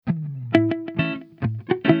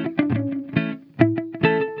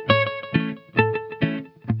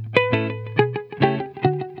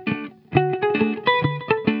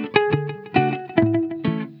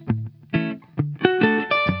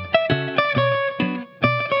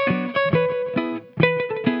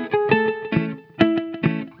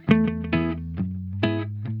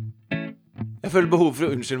Jeg føler behov for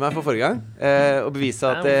å unnskylde meg for forrige gang og bevise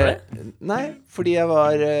at Nei, fordi jeg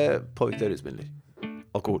var påvirket av rusmidler.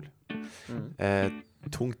 Alkohol.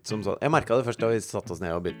 Tungt som sånn. Jeg merket det først da vi satt oss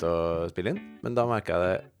ned og begynte å spille inn, men da merket jeg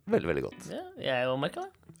det veldig, veldig godt. Ja, jeg jo merket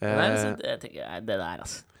det. Nei, jeg tenker, det der,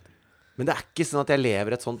 altså. Men det ikke sånn at jeg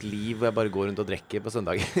lever et sånt liv hvor jeg bare går rundt og drekker på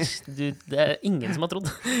søndager. Det ingen som har trodd.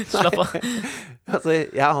 Slapp av. Altså,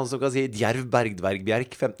 jeg han som kan si djerv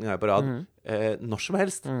bergdvergbjerk 15 ganger på rad når som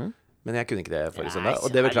helst. Men jeg kunne ikke det forrige søndag, og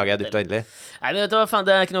det beklager jeg dypt og endelig. Nei, men vet du hva, faen,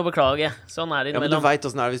 det ikke noe å beklage. Sånn det innimellom. Ja, men du vet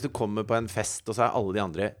hvordan det hvis du kommer på en fest, og så alle de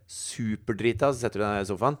andre superdrita, så setter du deg i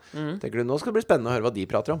sofaen. Tenker du, nå skal det bli spennende å høre hva de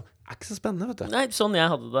prater om. Det ikke så spennende, vet du. Nei, sånn jeg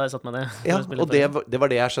hadde da jeg satt meg ned. Ja, og det var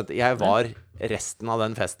det jeg skjønte. Jeg var resten av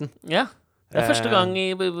den festen. Ja. Det første gang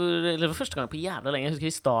på jævla lenge. Jeg husker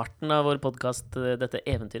i starten av vår podcast, dette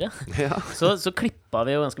eventyret. Ja. Så klippet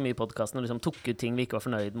vi jo ganske mye i podcasten og liksom tok ut ting vi ikke var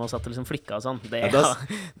fornøyd med og satt og liksom flikka og sånn. Jeg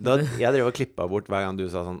drev og klippet bort hver gang du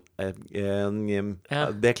sa sånn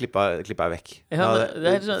det klippet jeg vekk. Ja,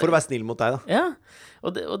 for å være snill mot deg, da. Ja,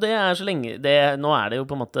 og det så lenge nå det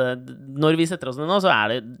jo på en måte når vi setter oss ned nå, så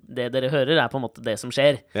det dere hører på en måte det som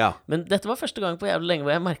skjer. Ja. Men dette var første gang på jævla lenge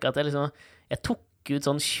hvor jeg merket at jeg tok ut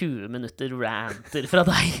sånn 20 minutter ranter fra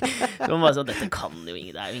deg. Så man bare sånn, dette kan jo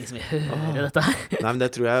ingen, det jo ingen som vil høre dette her. Nei, men det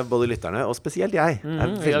tror jeg både lytterne, og spesielt jeg,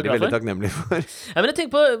 veldig takknemlig for. Ja, men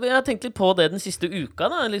jeg har tenkt litt på det den siste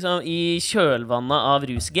uka da, liksom i kjølvannet av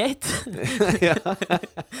Reality-Iggy.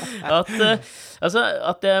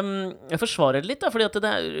 at jeg forsvarer det litt da, fordi at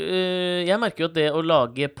jeg merker jo at det å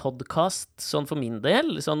lage podcast, sånn for min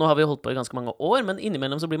del, så nå har vi holdt på i ganske mange år, men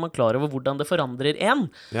innimellom så blir man klar over hvordan det forandrer en,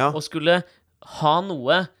 og skulle ha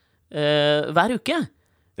noe hver uke.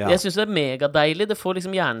 Ja. Jeg synes det megadeilig. Det får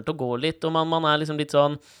liksom hjernen til å gå litt, og man liksom litt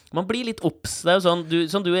sånn, man blir litt opps. Det jo sånn,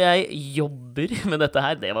 sånn du og jeg jobber med dette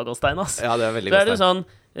her. Det var godt stein, ass. Ja, det veldig godt stein. Det sånn,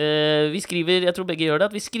 vi skriver, jeg tror begge gjør det,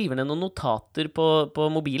 at vi skriver ned noen notater på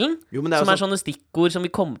mobilen, jo, som sånne stikkord som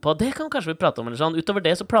vi kommer på. Det kan kanskje vi prate om, eller sånn. Utover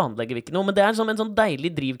det så planlegger vi ikke noe, men det som en sånn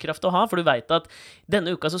deilig drivkraft å ha, for du vet at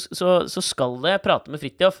denne uka så skal det prate med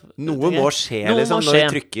Fridtjof. Noe må skje, liksom, når vi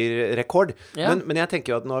trykker rekord. Ja. Men jeg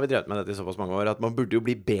tenker jo at nå har vi drevet med dette i såpass mange år, at man burde jo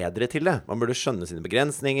bli bedre til det. Man burde skjønne sine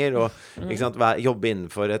begrensninger, og ikke sant, jobbe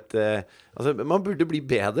innenfor man burde bli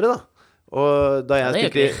bedre, da. Og da jeg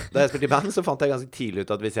spilte i band, så fant jeg ganske tidlig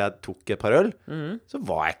ut at hvis jeg tok et par øl, så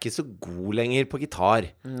var jeg ikke så god lenger på gitar.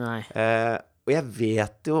 Nei. Og jeg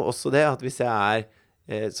vet jo også det, at hvis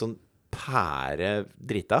jeg sånn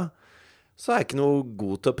drita, så jeg ikke noe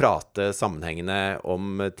god til å prate sammenhengende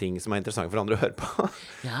om ting som interessant for andre å høre på.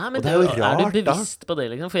 Ja, men og det jo rart, du bevisst på det,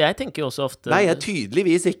 liksom? For jeg tenker jo også ofte... Nei, jeg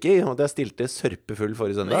tydeligvis ikke, at jeg stilte sørpefull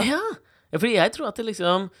forrige søndag. Ja, fordi jeg tror at det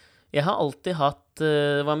liksom... Jeg har alltid hatt,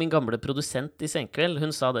 det var min gamle produsent i Senkveld,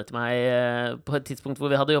 hun sa det til meg på et tidspunkt hvor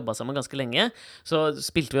vi hadde jobbet sammen ganske lenge, så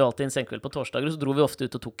spilte vi jo alltid en Senkveld på torsdager, og så dro vi ofte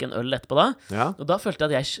ut og tok en øl etterpå da, og da følte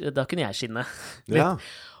jeg at da kunne jeg skinne litt. Ja.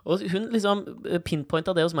 Og hun liksom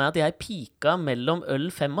pinpointet det hos meg at jeg pika mellom øl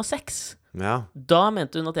 5 og 6. Ja. Da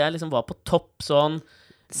mente hun at jeg liksom var på topp sånn,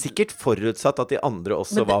 sikkert forutsatt at de andre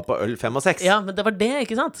også var på øl 5 og 6. Ja, men det var det,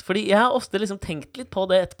 ikke sant? Fordi jeg har ofte liksom tenkt litt på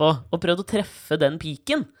det etterpå, og prøvd å treffe den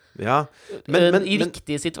piken. Ja, i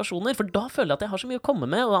riktige situasjoner, for da føler jeg at jeg har så mye å komme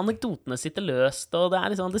med, og anekdotene sitter løst, og det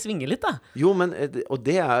liksom, det svinger litt da. Jo, og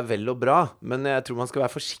det vel og bra, men jeg tror man skal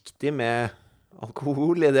være forsiktig med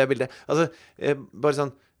alkohol i det bildet. Altså, bare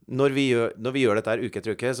sånn, når vi gjør dette her uke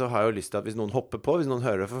etter uke, så har jeg jo lyst til at hvis noen hopper på, hvis noen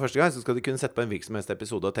hører det for første gang, så skal de kunne sette på en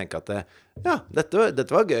virksomhetsepisode og tenke at ja, dette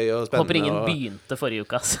var gøy og spennende. Håper ingen begynte forrige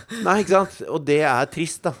uke, altså. Nei, ikke sant? Og det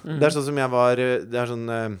trist da. Det sånn som jeg var, det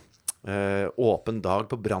sånn åpen dag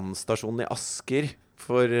på brannstasjonen i Asker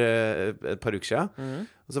for et par uker siden.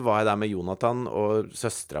 Og så var jeg der med Jonathan og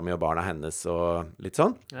søstera mi og barna hennes og litt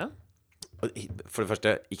sånn. Ja. For det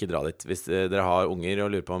første, ikke dra dit hvis dere har unger og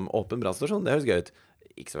lurer på om åpen brannstasjon, det høres gøy ut.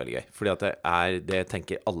 Ikke så veldig gøy, fordi at det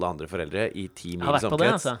tenker alle andre foreldre i 10 mils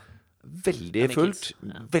omkrets. Veldig fullt,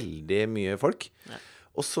 veldig mye folk. Ja.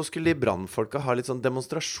 Og så skulle de brannfolka ha litt sånn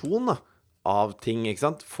demonstrasjon da, av ting, ikke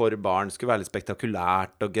sant? For barn skulle være litt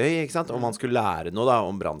spektakulært og gøy, ikke sant? Og man skulle lære noe da,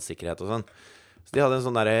 om brannsikkerhet og sånn. Så de hadde en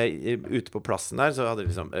sånn der, ute på plassen der, så hadde de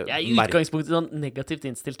liksom... Jeg er i utgangspunktet sånn negativt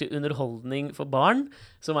innstilt til underholdning for barn,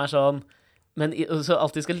 som sånn... Men så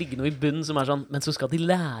alltid skal ligge noe i bunnen som sånn, men så skal de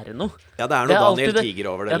lære noe. Ja, det noe Daniel Tiger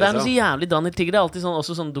over det. Ja, det noe så jævlig Daniel Tiger. Det alltid sånn,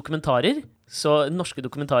 også sånne dokumentarer, norske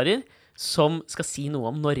dokumentarer, som skal si noe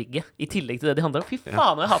om Norge, i tillegg til det de handler om. Fy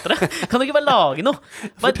faen, jeg hater det! Kan du ikke bare lage noe?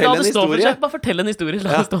 Fortell en historie. Bare fortell en historie,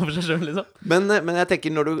 la det stå for seg selv, liksom. Men jeg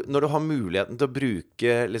tenker, når du har muligheten til å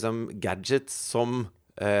bruke liksom, gadgets som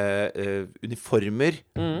uniformer,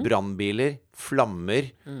 brannbiler,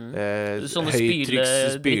 flammer,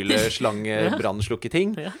 høytrykks, spyleslange,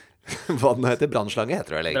 brannslukketing. Hva den heter, brannslange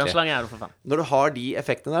heter det vel egentlig. Brannslange det for faen. Når du har de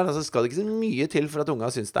effektene der, så skal det ikke så mye til for at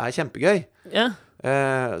unga synes det kjempegøy.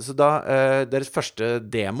 Så da, deres første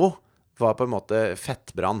demo var på en måte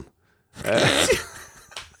fettbrann.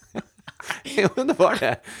 Jo, men det var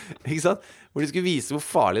det, ikke sant? Hvor de skulle vise hvor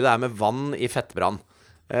farlig det med vann i fettbrann.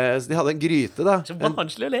 Så de hadde en gryte da. Så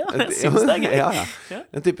barnslig å le, da. Jeg synes det gøy. Ja.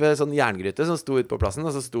 En type sånn jerngryte som sto ute på plassen,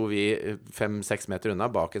 og så sto vi 5-6 meter unna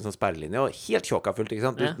bak en sånn sperrelinje, og helt tjokkafullt, ikke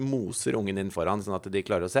sant? Du moser ungen din foran, sånn at de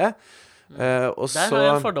klarer å se. Og der har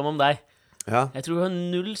jeg en fordom om deg. Ja. Jeg tror du har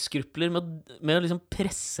null skrupler med å liksom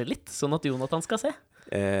presse litt, sånn at Jonathan skal se.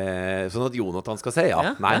 Sånn at Jonathan skal se,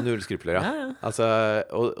 ja. Nei, null skrupler, ja. Altså,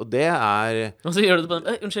 og det Og så gjør du det på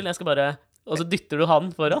den, unnskyld, jeg skal bare... Og så dytter du han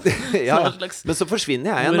foran. Men så forsvinner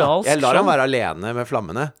jeg igjen da. Jeg lar han være alene med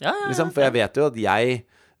flammene liksom, for jeg vet jo at jeg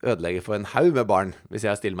ødelegger for en haug med barn hvis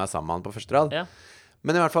jeg stiller meg sammen med han på første rad.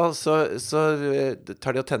 Men i hvert fall så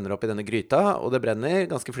tar de og tenner opp i denne gryta, og det brenner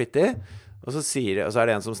ganske flittig. Og så er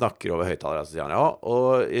det en som snakker over høyttaler, og så sier han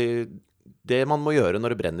og det man må gjøre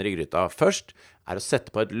når det brenner i gryta først å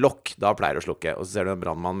sette på et lokk, da pleier det å slukke. Og så ser du en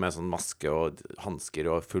brannmann med sånn maske og hansker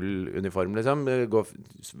og full uniform liksom,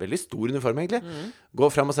 veldig stor uniform egentlig, gå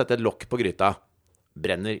frem og sette et lokk på gryta,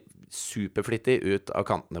 brenner superflittig ut av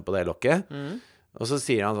kantene på det lokket, og så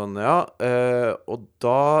sier han sånn, og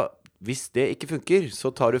da hvis det ikke funker,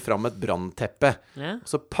 så tar du frem et brannteppe, og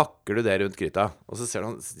så pakker du det rundt gryta, og så ser du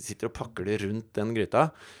han sitter og pakker det rundt den gryta,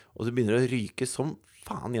 og det begynner å ryke som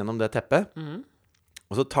faen gjennom det teppet,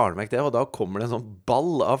 og så tar han vekk det, og da kommer det en sånn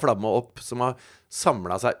ball av flamme opp som har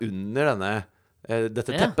samlet seg under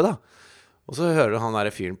dette teppet da. Og så hører du han der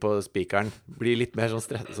fyren på spikeren bli litt mer sånn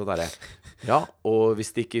stresset, sånn der. Ja, og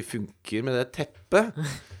hvis det ikke funker med det teppet,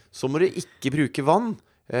 så må du ikke bruke vann,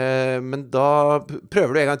 men da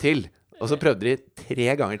prøver du en gang til. Og så prøvde de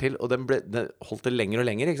 3 ganger til, og den holdt det lenger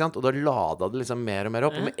og lenger, ikke sant? Og da ladet det liksom mer og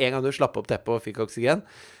mer opp, og med en gang du slapp opp teppet og fikk oksygen,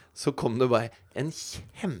 så kom det bare en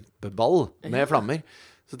kjempeball med flammer.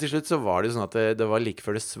 Så til slutt så var det sånn at det var like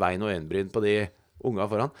før det svei noe øyenbryn på de unga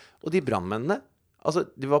foran. Og de brannmennene, altså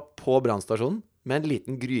de var på brannstasjonen med en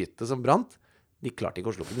liten gryte som brant. De klarte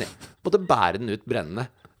ikke å slukke den ned. Måtte bære den ut brennende.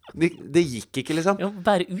 Det gikk ikke liksom. Ja,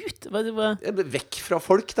 bære ut? Vekk fra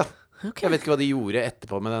folk da. Okay. Jeg vet ikke hva de gjorde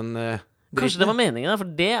etterpå med den Kanskje det var meningen da, for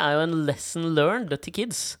det jo en lesson learned til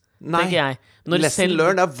kids. Nei, lesson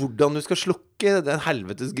learned hvordan du skal slukke den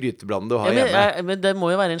helvetes grytebrannen du har hjemme. Men det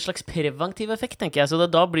må jo være en slags preventiv effekt, tenker jeg. Så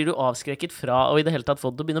da blir du avskrekket fra å i det hele tatt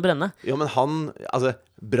få det å begynne å brenne. Jo, men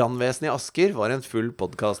brannvesenet i Asker var en full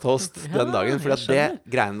podcast-host den dagen, for det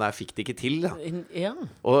greiene der fikk de ikke til da.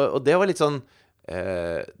 Og det var litt sånn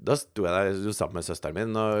da sto jeg der sammen med søsteren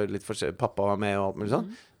min, og litt pappa var med og alt mulig sånn.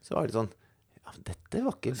 Så var det sånn, dette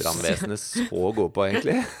var ikke brannvesenet så god på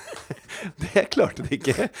egentlig. Det klarte de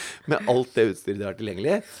ikke med alt det utstyret de har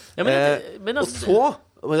tilgjengelig. Og så,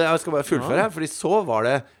 jeg skal bare fullføre, fordi så var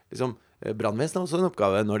det liksom, brannvesenet også en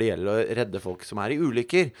oppgave når det gjelder å redde folk som i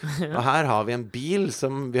ulykker. Og her har vi en bil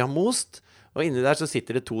som vi har most, og inni der så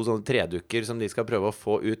sitter det 2 sånne tredukker som de skal prøve å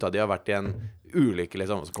få ut av de har vært i en ulykke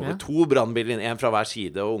liksom. Så kommer 2 brannbiler inn, en fra hver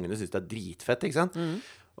side, og ungene synes det dritfett, ikke sant?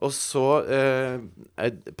 Og så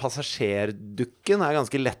passasjerdukken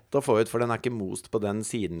ganske lett å få ut, for den ikke most på den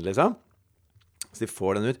siden liksom. Så de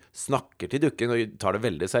får den ut, snakker til dukken og tar det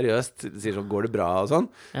veldig seriøst, sier sånn, går det bra og sånn.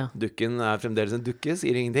 Dukken fremdeles en dukke,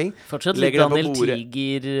 sier ingenting. Fortsatt litt Daniel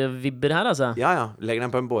Tiger-vibber her altså. Ja, legger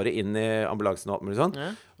den på en båre inn i ambulansen og alt mulig sånn.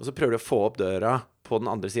 Og så prøver de å få opp døra på den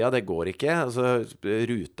andre siden, det går ikke. Altså,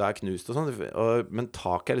 ruta knust og sånn, men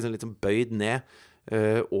taket liksom litt sånn bøyd ned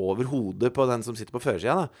over hodet på den som sitter på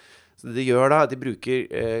førersiden da. Så det gjør da at de bruker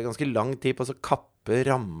ganske lang tid på å kappe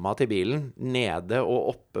ramma til bilen nede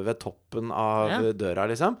og oppe ved toppen av døra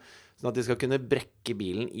liksom, sånn at de skal kunne brekke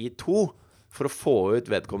bilen i 2 for å få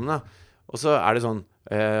ut vedkommende. Og så det sånn,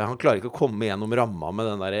 han klarer ikke å komme gjennom ramma med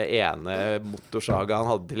den der ene motorsaga han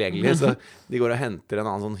hadde tilgjengelig, så de går og henter en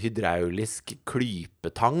annen sånn hydraulisk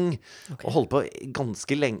klypetang, og holder på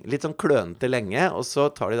ganske lenge, litt sånn klønete lenge, og så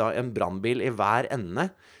tar de da en brannbil i hver ende,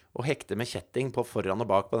 og hekter med kjetting på foran og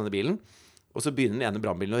bak på denne bilen, og så begynner den ene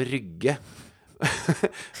brannbilen å rygge,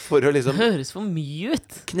 for å liksom det høres for mye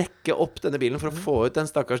ut. Knekke opp denne bilen for å få ut den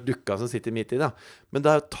stakkars dukka som sitter midt i da. Men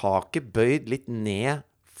da taket bøyd litt ned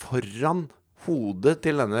foran hodet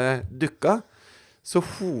til denne dukka, så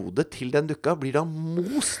hodet til den dukka blir da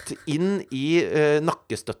most inn i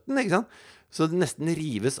nakkestøtten, ikke sant? Så det nesten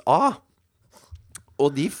rives av,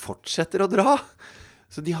 og de fortsetter å dra.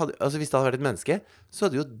 Så de hadde, altså hvis det hadde vært et menneske, så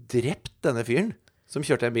hadde de jo drept denne fyren, som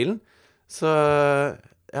kjørte den bilen. Så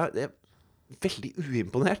ja, det er veldig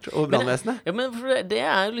uimponert over brannvesenet. Ja, men det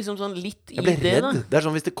er jo liksom sånn litt i jeg ble det, redd. da. Det er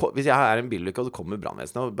sånn hvis jeg er en bilulykke, og det kommer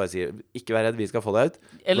brannvesenet og bare sier, ikke vær redd, vi skal få deg ut.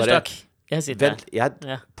 Ellers Bare, takk, jeg sitter vent,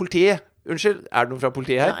 politiet, unnskyld, er det noen fra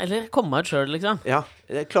politiet her? Ja, eller komme meg ut selv, liksom. Ja,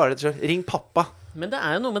 jeg klarer det selv. Ring pappa. Men det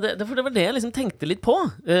er jo noe med det, for det var det jeg liksom tenkte litt på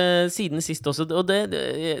siden sist også, og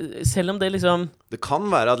selv om det liksom... Det kan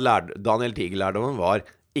være at Daniel Tiger-lærdommen var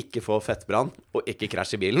ikke få fettbrann, og ikke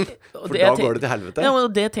krasj i bilen, for da går det til helvete. Ja,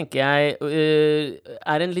 og det tenker jeg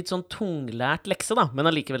er en litt sånn tunglært lekse da, men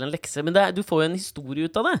allikevel en lekse. Men du får jo en historie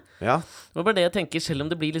ut av det. Ja. Det var bare det jeg tenker, selv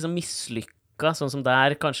om det blir liksom mislykka, sånn som det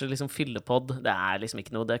er, kanskje liksom fyllepod, det er liksom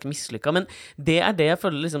ikke noe, det er ikke mislykka, men det er det jeg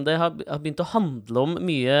føler liksom, det har begynt å handle om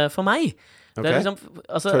mye for meg. Ok, liksom,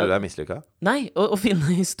 altså, føler du deg mislykka? Nei, å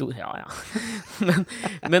finne historie,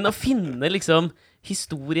 men å finne liksom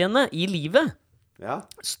historiene i livet,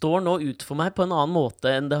 står nå ut for meg på en annen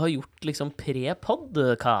måte enn det har gjort liksom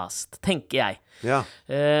pre-podcast, tenker jeg. Ja.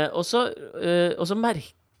 Og så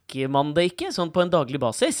merker man det ikke sånn på en daglig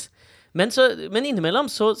basis. Men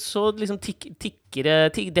innimellom så liksom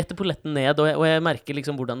detter polletten ned, og jeg merker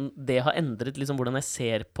liksom hvordan det har endret liksom hvordan jeg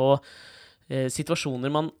ser på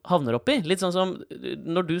situasjoner man havner opp i. Litt sånn som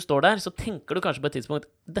når du står der, så tenker du kanskje på et tidspunkt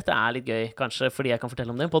dette er litt gøy, kanskje fordi jeg kan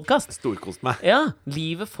fortelle om det i en podcast. Storkost meg. Ja,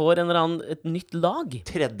 livet får et nytt lag.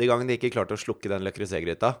 Tredje gangen de ikke klarte å slukke den Le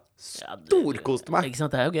Creuset-gryta. Storkost meg. Ikke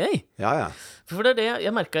sant, det er jo gøy. Ja. For det er det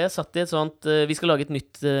jeg merket jeg satt i et sånt, vi skal lage et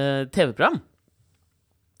nytt TV-program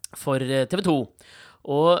for TV 2.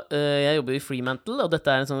 Og jeg jobber i Fremantle, og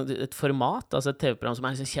dette er et format, altså et TV-program som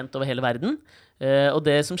er liksom kjent over hele verden. Og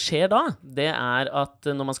det som skjer da, det er at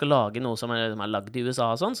når man skal lage noe som er lagd i USA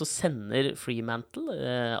og sånn, så sender Fremantle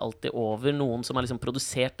alltid over noen som har liksom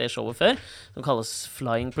produsert det showet før, som kalles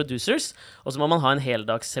Flying Producers, og så må man ha en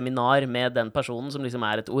heldagsseminar med den personen som liksom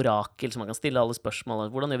er et orakel, som man kan stille alle spørsmål,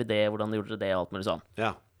 hvordan gjør vi det, hvordan gjorde dere det, og alt mulig sånn.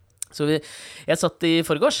 Ja. Så jeg satt i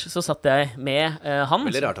forgårs, så satt jeg med han.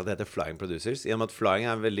 Veldig rart at det heter Flying Producers, i og med at flying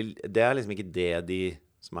det er liksom ikke det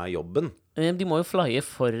som er jobben. De må jo flye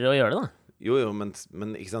for å gjøre det da. Jo,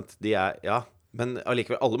 men ikke sant, ja, men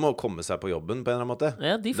allikevel, alle må komme seg på jobben på en eller annen måte.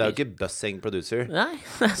 Ja, det er jo ikke bussing producer. Nei,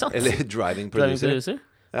 det er sant. Eller driving producer.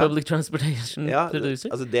 Ja. Public transportation producer.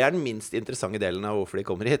 Altså det er den minst interessante delen av hvorfor de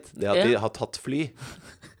kommer hit. Det at de har tatt fly.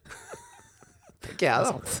 Tenker jeg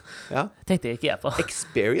da. Ja. Tenkte ikke jeg på.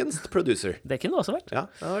 Experienced producer. Det kunne det også vært. Ja,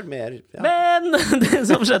 det har vært mer. Ja. Men det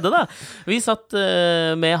som skjedde da, vi satt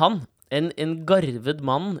med han, en garvet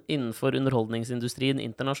mann innenfor underholdningsindustrien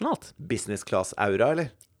internasjonalt. Business class aura, eller?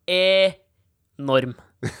 Enorm.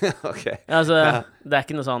 Ok. Altså, det er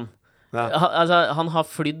ikke noe sånn. Altså, han har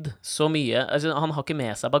flydd så mye. Altså, han har ikke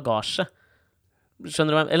med seg bagasje.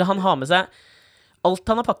 Skjønner du hva? Eller han har med seg...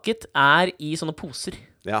 Alt han har pakket i sånne poser.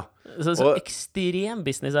 Ja. Så ekstrem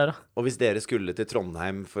business her da. Og hvis dere skulle til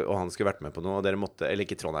Trondheim, og han skulle vært med på noe, og dere måtte, eller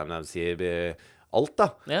ikke Trondheim, jeg vil si alt da,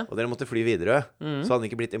 og dere måtte fly videre, så hadde han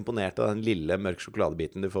ikke blitt imponert av den lille mørk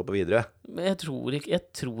sjokoladebiten du får på videre. Men jeg tror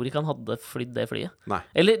ikke han hadde flydd det flyet. Nei.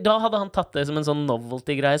 Eller da hadde han tatt det som en sånn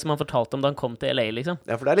novelty-greie som han fortalte om da han kom til LA, liksom.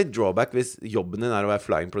 Ja, for det er litt drawback hvis jobben din er å være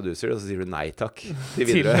flying producer, og så sier du nei takk til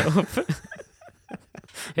videre.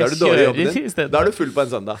 Da er du dårlig i jobben din. Da er du full på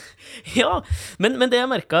en søndag. Ja, men det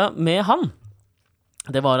jeg merket med han,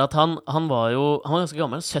 det var at han var ganske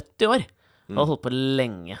gammel, 70 år. Han hadde holdt på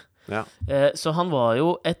lenge. Ja. Så han var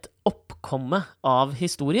jo et oppkomme av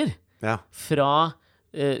historier fra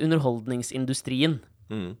underholdningsindustrien.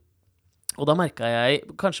 Og da merket jeg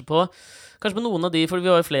kanskje på noen av de, for vi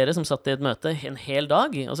var jo flere som satt i et møte en hel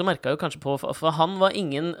dag, og så merket jeg jo kanskje på, for han var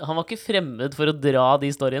ikke fremmed for å dra de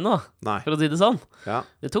historiene da, for å si det sånn. Ja.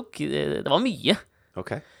 Det var mye.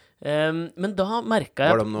 Ok. Men da merket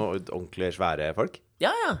jeg... Var det om noe ordentlig svære folk?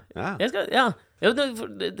 Ja.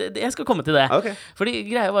 Jeg skal komme til det. Okay. Fordi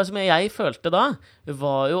greia var som jeg følte da,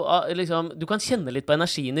 var jo liksom, du kan kjenne litt på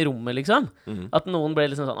energien i rommet, liksom. At noen ble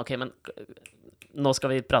liksom sånn, ok, men nå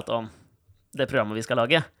skal vi prate om det programmet vi skal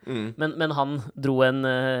lage. Men han dro en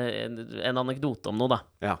anekdote om noe da.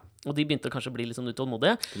 Ja. Og de begynte kanskje å bli litt sånn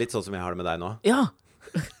utålmodige. Litt sånn som jeg har det med deg nå. Ja,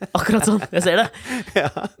 akkurat sånn. Jeg ser det. Ja.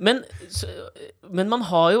 Men man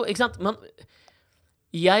har jo, ikke sant?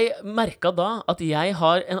 Jeg merket da at jeg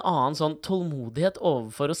har en annen sånn tålmodighet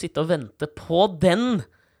overfor å sitte og vente på den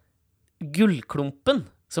gullklumpen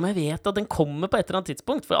som jeg vet at den kommer på et eller annet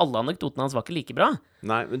tidspunkt, for alle anekdotene hans var ikke like bra.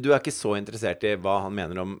 Nei, men du er ikke så interessert i hva han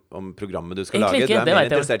mener om programmet du skal lage. Du er mer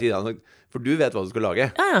interessert i det, for du vet hva du skal lage.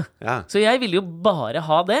 Ja. Så jeg vil jo bare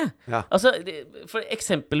ha det. Ja. Altså, for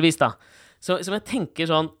eksempelvis da, som jeg tenker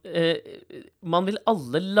sånn man vil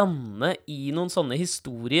alle lande i noen sånne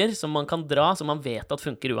historier som man kan dra, som man vet at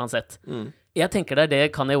funker uansett. Jeg tenker det er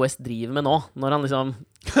det Kanye West driver med nå, når han liksom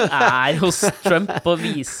er hos Trump og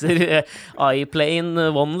viser iPlane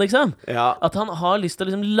One, liksom. Ja. At han har lyst til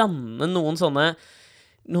å liksom lande noen sånne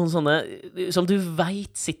som du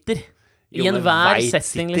vet sitter i enhver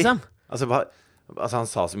setting, liksom. Altså,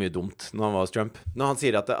 han sa så mye dumt når han var hos Trump. Når han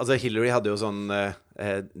sier at Hillary hadde jo sånn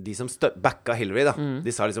de som backa Hillary, da,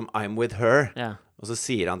 de sa liksom 'I'm with her'. Ja. Og så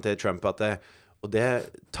sier han til Trump at og det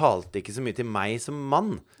talte ikke så mye til meg som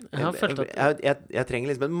mann. Jeg trenger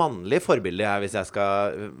liksom et mannlig forbilde hvis jeg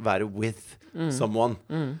skal være with someone.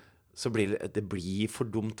 Så blir det blir for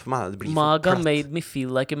dumt for meg. Det blir Maga for platt. made me feel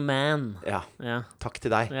like a man. Ja. Ja. Takk til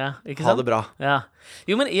deg. Ja, ikke ha sant? det bra. Ja.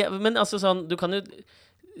 Jo, men altså sånn, du kan jo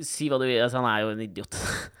si hva du vil, altså, han er jo en idiot.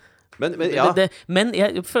 Men ja. Men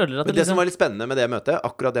jeg føler at Men det som var litt spennende med det møtet,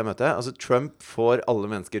 akkurat det møtet, altså Trump får alle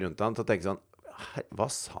mennesker rundt han til å tenke sånn, hva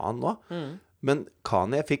sa han nå? Men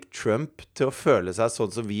Kanye fikk Trump til å føle seg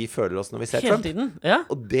sånn som vi føler oss når vi ser hele Trump. tiden, ja.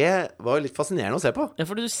 Og det var jo litt fascinerende å se på. Ja,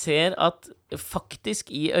 for du ser at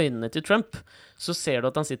faktisk i øynene til Trump, så ser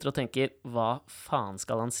du at han sitter og tenker, hva faen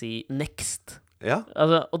skal han si next? Ja.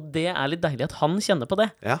 Altså, og det er litt deilig at han kjenner på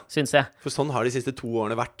det, synes jeg. For sånn har de siste 2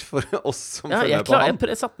 årene vært for oss som Ja, følger med på han.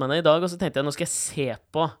 Jeg satt meg ned i dag, og så tenkte jeg, nå skal jeg se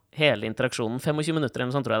på hele interaksjonen. 25 minutter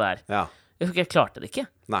eller noe sånt, tror jeg det er. Ja. Jeg klarte det ikke.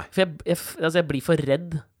 Nei. For jeg blir for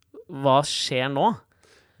redd. Hva skjer nå?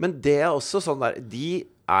 Men det er også sånn der, de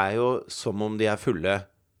er jo som om de er fulle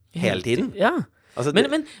hele tiden. Ja. Altså,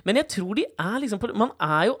 men jeg tror de er liksom man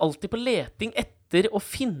er jo alltid på leting etter å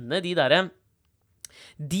finne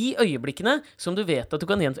de øyeblikkene som du vet at du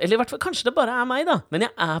kan gjenfortelle. Eller i hvert fall, kanskje det bare er meg, da. Men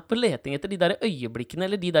jeg er på leting etter de der øyeblikkene,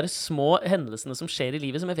 eller de der små hendelsene som skjer i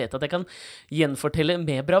livet, som jeg vet at jeg kan gjenfortelle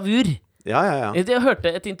med bravur. Ja. Jeg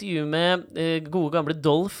hørte et intervju med gode gamle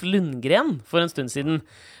Dolph Lundgren for en stund siden.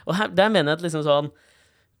 Og der mener jeg at liksom sånn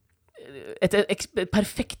et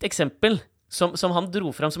perfekt eksempel som han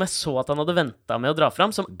dro fram, som jeg så at han hadde ventet med å dra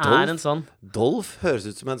fram, som er en sånn Dolph høres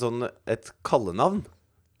ut som et kallenavn.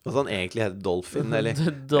 At han egentlig heter Dolphin, eller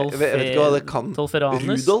Dolph, jeg vet ikke hva det kan.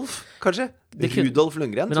 Dolpheranus. Rudolf, kanskje? Rudolf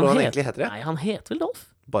Lundgren, tror han egentlig heter det. Nei, han heter vel Dolph.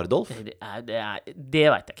 Bare Dolph? Det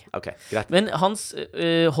vet jeg ikke. Ok, greit. Men hans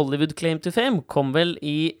Hollywood claim to fame kom vel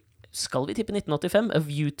i, skal vi tippe 1985, A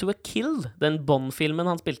View to a Kill, den Bond-filmen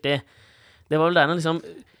han spilte i. Det var vel der han liksom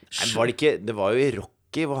Nei, var det ikke, det var jo i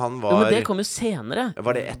Rocky hvor han var... Jo, men det kom jo senere.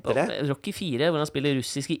 Var det etter det? Rocky 4, hvor han spiller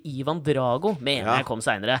russiske Ivan Drago, mener jeg kom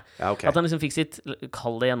senere. Ja, ok. At han liksom fikk sitt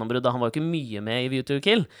kalde gjennombrudd. Han var jo ikke mye med i View to a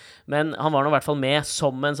Kill, men han var nå i hvert fall med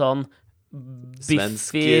som en sånn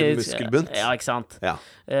svensk muskelbunt. Ja, ikke sant? Ja.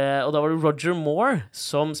 Og da var det Roger Moore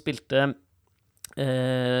som spilte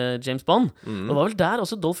James Bond. Og det var vel der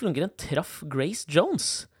også Dolph Lundgren traff Grace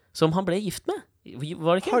Jones, som han ble gift med.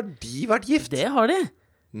 Var det ikke? Har de vært gift? Det har de.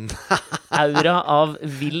 Aura av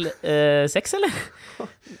vill sex, eller?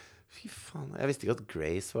 Fy faen, jeg visste ikke at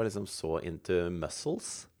Grace var liksom så into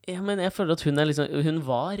muscles. Ja, men jeg føler at hun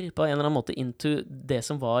var på en eller annen måte into det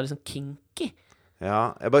som var liksom kinky.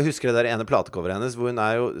 Ja, jeg bare husker det der ene platecoveret hennes, hvor hun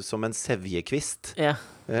er jo som en sevjekvist. Ja.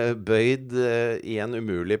 Bøyd i en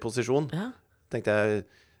umulig posisjon. Ja. Tenkte jeg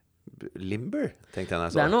Limber, tenkte jeg når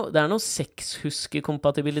jeg så det er noe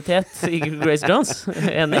sexhuskekompatibilitet i Grace Jones.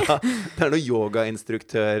 Enig? Ja, det er noe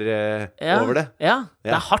yogainstruktør over det. Ja,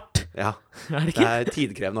 det er hardt. Ja, er det ikke? Det er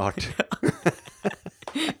tidkrevende og hardt.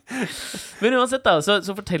 Men uansett da,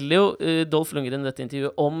 så forteller jo Dolph Lundgren dette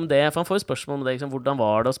intervjuet om det. For han får jo spørsmål om det, liksom, hvordan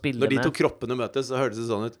var det å spille med. Når de to kroppene møtes, så høres det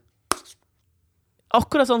sånn ut.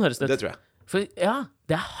 Akkurat sånn høres det ut. Det tror jeg. For ja,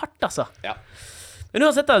 det er hardt, altså. Ja. Men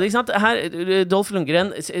uansett da, ikke sant? Her, Dolph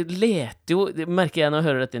Lundgren leter jo, merker jeg når jeg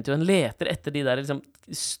hører dette intervjuet, han leter etter de der liksom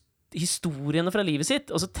historiene fra livet sitt,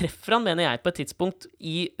 og så treffer han, mener jeg, på et tidspunkt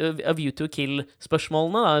i A View to a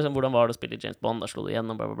Kill-spørsmålene, da, liksom, hvordan var det å spille James Bond, da slo du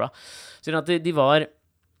igjennom, bla bla bla. Så at de var,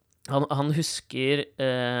 han husker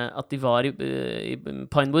at de var i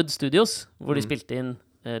Pinewood Studios, hvor de spilte inn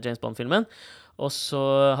James Bond-filmen, og så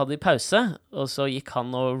hadde de pause, og så gikk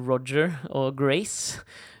han og Roger og Grace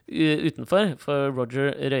utenfor, for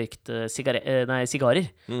Roger røykte sigarer. Han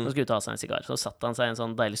skulle ut og ha seg en sigar. Så satt han seg i en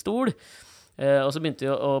sånn deilig stol, og så begynte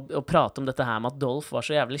vi å prate om dette her med at Dolph var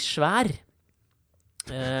så jævlig svær.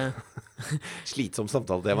 Slitsom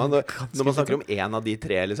samtaletema når man snakker om en av de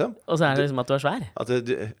tre, liksom. Og så er det liksom at du er svær.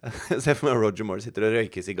 Se for meg Roger Moore sitter og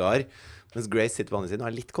røyker sigar, mens Grace sitter på andre siden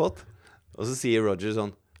og er litt kåt. Og så sier Roger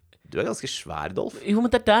sånn: du er ganske svær, Dolph. Jo, men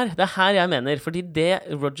det er her jeg mener. Fordi det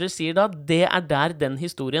Roger sier da, det er der den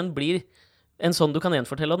historien blir en sånn du kan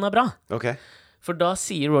gjenfortelle, og den er bra. Ok. For da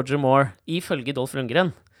sier Roger Moore, ifølge Dolph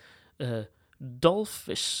Lundgren, Dolph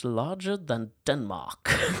is larger than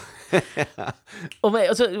Denmark.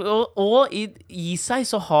 og i seg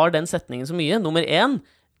så har den setningen så mye. Nummer 1,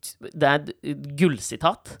 det er et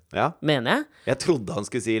gullsitat, mener jeg. Jeg trodde han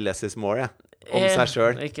skulle si less is more, om seg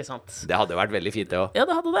selv. Ikke sant. Det hadde vært veldig fint, det også. Ja,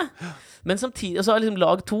 det hadde det. Men samtidig, og så har liksom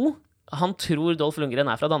lag 2, han tror Dolph Lundgren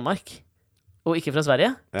er fra Danmark. Og ikke fra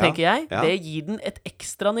Sverige, tenker jeg. Det gir den et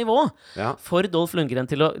ekstra nivå for Dolph Lundgren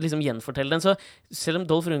til å liksom gjenfortelle den. Så selv om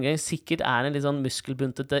Dolph Lundgren sikkert er en litt sånn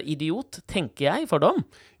muskelbuntete idiot, tenker jeg, for dem.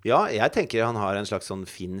 Ja, jeg tenker han har en slags sånn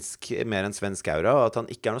finsk, mer enn svensk aura, og at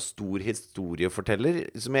han ikke er noen stor historieforteller,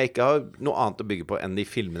 som jeg ikke har noe annet å bygge på enn de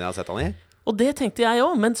filmene jeg har sett han i. Og det tenkte jeg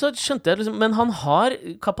også, men så skjønte jeg liksom, men han har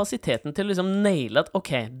kapasiteten til å liksom naile at,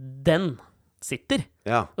 ok, den sitter.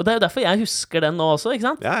 Og det er jo derfor jeg husker den nå også, ikke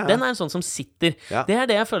sant? Den er en sånn som sitter. Det er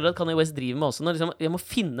det jeg føler at Kanye West driver med også, når liksom, jeg må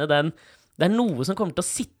finne den, det er noe som kommer til å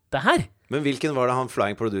sitte her. Men hvilken var det han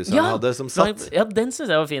flying producer hadde som satt? Ja, den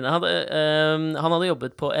synes jeg var fin. Han hadde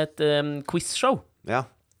jobbet på et quizshow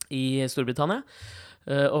i Storbritannia,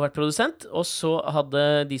 og vært produsent, og så hadde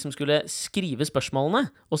de som skulle skrive spørsmålene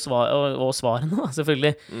og svarene da,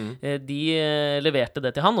 selvfølgelig, de leverte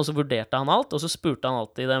det til han, og så vurderte han alt, og så spurte han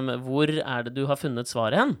alltid dem, hvor er det du har funnet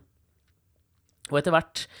svaret hen? Og etter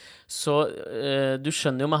hvert så, du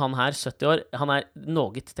skjønner jo med han her, 70 år, han er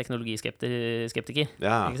noget teknologiskeptiker,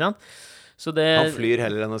 ikke sant? Så det, han flyr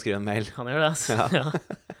heller enn å skrive en mail. Han gjør det, altså.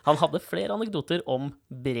 Han hadde flere anekdoter om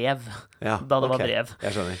brev, da det var brev.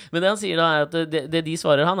 Jeg skjønner. Men det han sier da, er at det de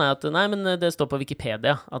svarer han, er at nei, men det står på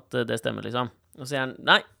Wikipedia at det stemmer, liksom. Og så sier han,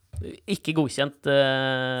 nei, ikke godkjent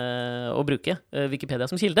å bruke Wikipedia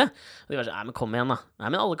som kilde. Og de var sånn, nei, men kom igjen da. Nei,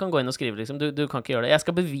 men alle kan gå inn og skrive, liksom. Du kan ikke gjøre det. Jeg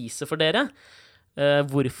skal bevise for dere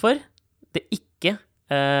hvorfor det ikke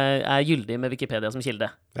er gyldig med Wikipedia som kilde.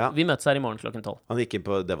 Vi møtes her i morgen klokken 12. Han gikk inn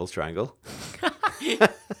på Devil's Triangle.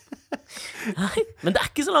 Nei, men det er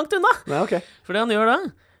ikke så langt unna. Nei, ok. For det han gjør da,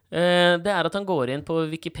 det er at han går inn på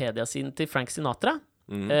Wikipedia-siden til Frank Sinatra,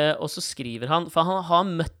 og så skriver han, for han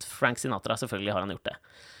har møtt Frank Sinatra, selvfølgelig har han gjort det.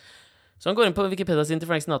 Så han går inn på Wikipedia-siden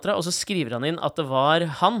til Frank Sinatra, og så skriver han inn at det var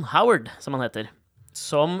han, Howard, som han heter,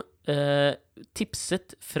 som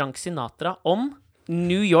tipset Frank Sinatra om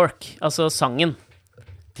New York, altså sangen.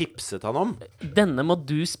 Tipset han om? Denne må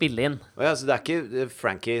du spille inn. Så det er ikke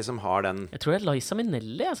Frankie som har den? Jeg tror det er Liza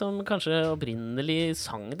Minnelli som kanskje opprinnelig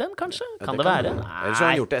sang den, kanskje? Kan det være? Nei. Ellers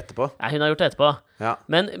har hun gjort det etterpå. Nei, hun har gjort det etterpå.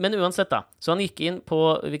 Men uansett da. Så han gikk inn på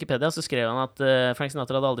Wikipedia, så skrev han at Frank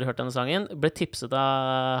Sinatra hadde aldri hørt denne sangen, ble tipset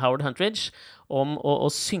av Howard Huntridge om å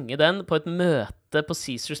synge den på et møte på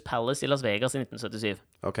Caesars Palace i Las Vegas i 1977.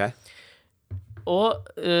 Ok. Og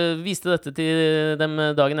viste dette til dem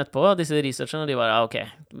dagen etterpå, disse researcherne, og de var, ok,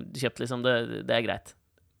 kjøpt liksom, det er greit.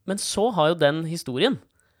 Men så har jo den historien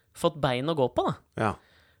fått bein å gå på, da.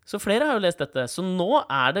 Så flere har jo lest dette. Så nå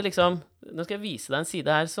er det liksom, nå skal jeg vise deg en side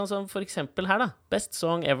her, sånn som for eksempel her da,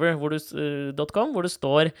 bestsongever.com, hvor det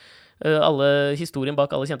står historien bak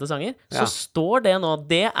alle kjente sanger. Så står det nå,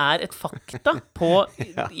 det er et fakta på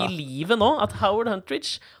i livet nå, at Howard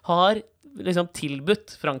Huntridge har liksom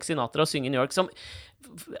tilbudt Frank Sinatra å synge i New York, som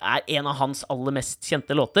er en av hans aller mest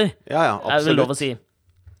kjente låter. Absolutt. Er vel lov å si.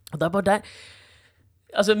 Og det er bare der,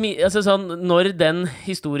 altså sånn, når den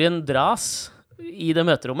historien dras i det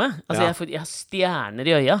møterommet, altså jeg har stjerner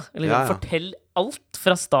i øya, fortell alt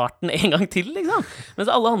fra starten en gang til, liksom.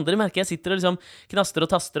 Mens alle andre merker jeg sitter og liksom knaster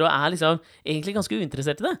og taster og er liksom egentlig ganske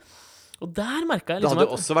uinteressert i det. Og der merker jeg liksom det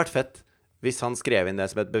hadde også vært fett hvis han skrev inn det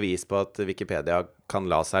som et bevis på at Wikipedia kan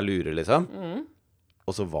la seg lure, liksom.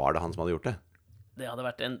 Og så var det han som hadde gjort det. Det hadde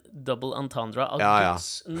vært en double entendre av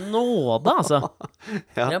Guds nåde, altså.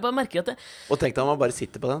 Jeg bare merker at det... Og tenk deg om man bare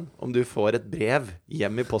sitter på den. Om du får et brev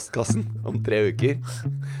hjem i postkassen om 3 uker,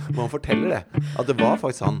 og han forteller det. At det var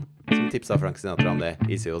faktisk han som tipset Frank Sinatra om det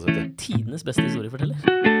i 77. Tidenes beste historieforteller.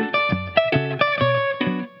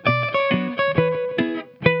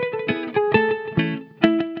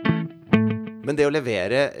 Men det å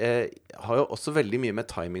levere har jo også veldig mye med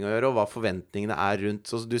timing å gjøre, og hva forventningene er rundt,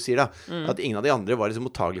 sånn som du sier da, at ingen av de andre var liksom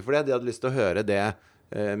mottagelige for det. De hadde lyst til å høre det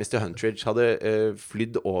Mr. Huntridge hadde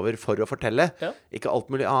flydd over for å fortelle, ikke alt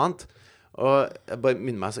mulig annet. Og jeg bare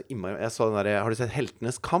minner meg så innmari, jeg så den der, har du sett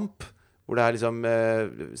Heltenes kamp? Hvor det er liksom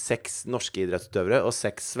 6 norske idrettsutøvere og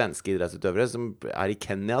 6 svenske idrettsutøvere som er i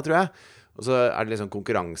Kenya, tror jeg. Og så er det liksom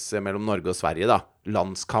konkurranse mellom Norge og Sverige da.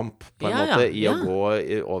 Landskamp på en måte i å gå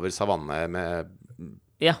over savanne med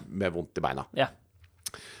vondt i beina.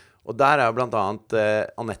 Og der jo blant annet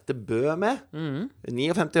Anette Bø med.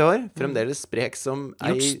 59 år, fremdeles sprek som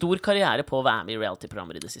Gjort stor karriere på å være med i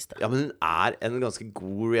reality-programmer i det siste. Ja, men hun en ganske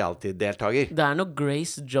god reality-deltager. Det noe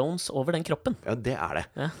Grace Jones over den kroppen. Ja, det det.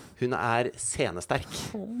 Ja. Hun scenesterk,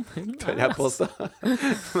 tør jeg påstå.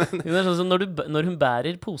 Hun sånn som når hun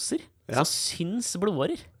bærer poser, så syns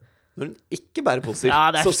blodårer. Når hun ikke bærer poser,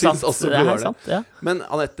 ja, så syns også blodårer. Ja. Men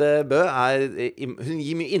Anette Bø hun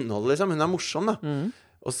gir mye innhold, liksom. Hun morsom, da.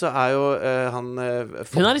 Og så jo han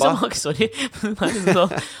Foppa. Hun liksom, sorry, hun liksom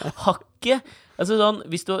sånn hakket. Altså sånn,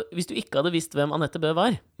 hvis du ikke hadde visst hvem Anette Bø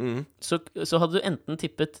var, så hadde du enten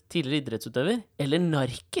tippet tidligere idrettsutøver eller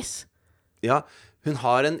narkis. Ja, hun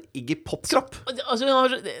har en Iggy Pop-kropp. Altså,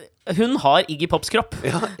 hun har Iggy Pops kropp.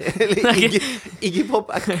 Ja, eller Iggy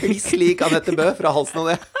Pop kliss lik Anette Bø fra halsen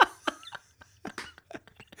og det.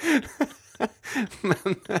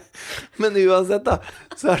 Men uansett da,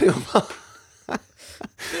 så det jo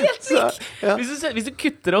helt lik! Ja. Hvis du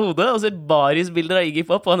kutter av hodet og ser barisbilder av Iggy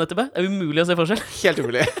Pop og Anette Bø, det umulig å se forskjell. Helt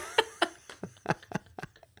umulig.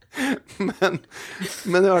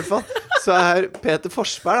 men i hvert fall så Peter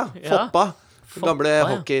Forsberg da, Foppa, den gamle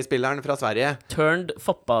hockeyspilleren fra Sverige. Turned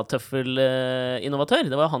Foppa-tøffel-innovatør.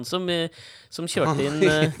 Det var han som kjørte inn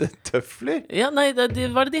tøffler? Ja, nei,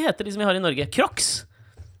 hva det de heter, de som vi har i Norge? Crocs!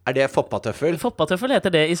 Det Foppa-tøffel? Foppa-tøffel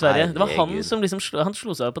heter det i Sverige. Herregud. Det var han som liksom han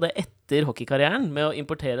slo seg på det etter hockeykarrieren med å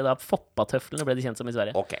importere da Foppa-tøflene, ble de kjent som i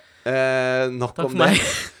Sverige. Ok, nok om det.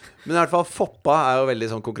 Men i hvert fall Foppa jo veldig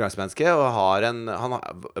sånn konkurransemenneske, og han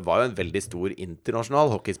var jo en veldig stor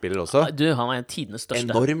internasjonal hockeyspiller også. Han var en tidenes største.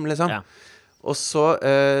 Enorm, liksom. Ja. Og så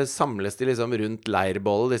samles de liksom rundt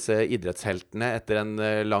leirbålet, disse idrettsheltene, etter en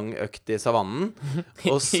lang økt i savannen.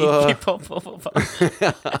 Og så Iggy Pop.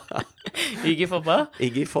 Iggy Poppa?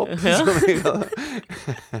 Iggy Pop, som vi kaller det.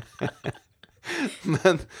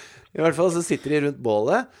 Men i hvert fall så sitter de rundt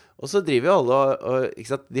bålet, og så driver jo alle og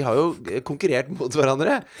ikke sant? De har jo konkurrert mot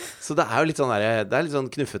hverandre. Så det jo litt sånn der, det litt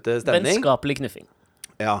sånn knuffete stemning. Vennskapelig knuffing.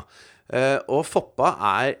 Ja. Og Foppa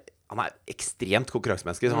han ekstremt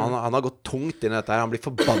konkurransemenneske. Han har gått tungt inn i dette her. Han blir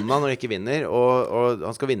forbanna når han ikke vinner, og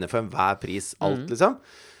han skal vinne for enhver pris, alt liksom.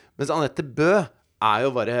 Mens Anette Bø jo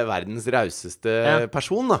bare verdens rauseste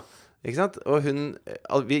person da. Ikke sant? Og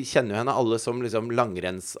vi kjenner jo henne alle som liksom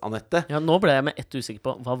langrenns-Anette. Ja, nå ble jeg med ett usikker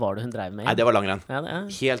på hva var det hun drev med. Nei, det var langrenn. Ja,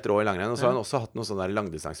 Helt rå i langrenn. Og så har hun også hatt noe sånn der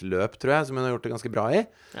langdistanseløp, tror jeg, som hun har gjort det ganske bra i.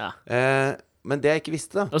 Ja. Men det jeg ikke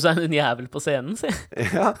visste da. Og så hun en jævel på scenen, si.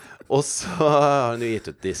 Ja, og så har hun jo gitt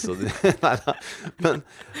ut diss og neida. Men,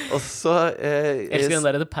 og så elsker den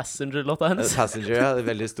der The Passenger-låta hennes. Passenger, ja,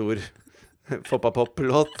 veldig stor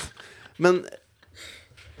Foppa-pop-låt. Men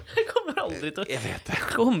jeg kommer aldri til Jeg vet det. Jeg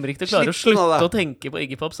kommer ikke til å klare å slutte å tenke på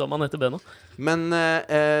Iggy Pop som Anette Bø nå. Men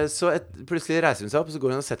så plutselig reiser hun seg opp, og så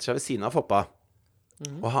går hun og setter seg ved siden av Foppa.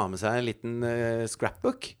 Og har med seg en liten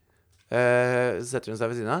scrapbook. Så setter hun seg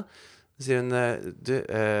ved siden av. Så sier hun du,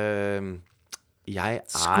 jeg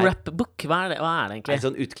Scrapbook, hva det egentlig? En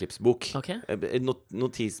sånn utklippsbok. Okay.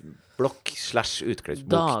 Notisblokk /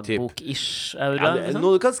 utklippsbok. Dagbok-ish liksom?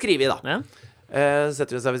 Noe du kan skrive i da. Ja.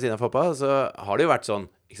 Setter hun seg ved siden av Foppa, så har det jo vært sånn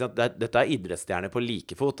ikke sant? Dette idrettsstjerner på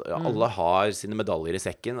like fot. Alle har sine medaljer i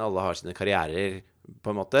sekken. Alle har sine karrierer, på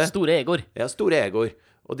en måte. Store egoer. Ja, store egoer.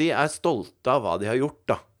 Og de stolte av hva de har gjort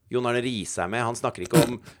da. Jon Arne Riise med. Han snakker ikke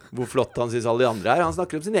om hvor flott han synes alle de andre Han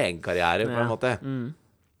snakker om sin egen karriere, på en måte.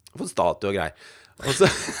 For statue og greier. Og så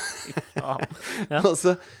og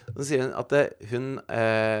så sier hun at hun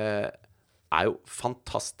jo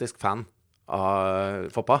fantastisk fan av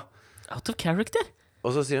Foppa. Out of character. Og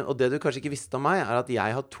så sier hun, og det du kanskje ikke visste om meg, at jeg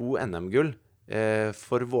har 2 NM-gull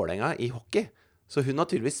for Vålerenga i hockey. Så hun har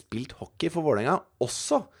tydeligvis spilt hockey for Vålerenga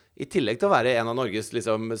også, i tillegg til å være en av Norges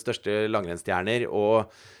liksom, største langrennsstjerner,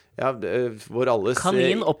 og ja, vår alles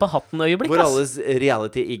kanin opp av hatten-øyeblikk, vår alles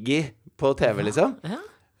Reality-Iggy på TV, liksom. Ja.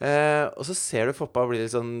 Og så ser du Foppa bli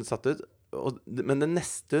litt sånn satt ut, men det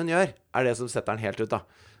neste hun gjør, det som setter den helt ut da.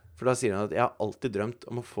 For da sier hun at jeg har alltid drømt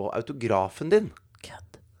om å få autografen din.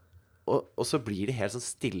 Og så blir det helt sånn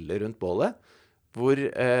stille rundt bålet, hvor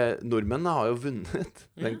nordmennene har jo vunnet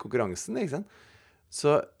den konkurransen, ikke sant?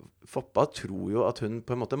 Så Foppa tror jo at hun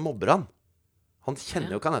på en måte mobber han. Han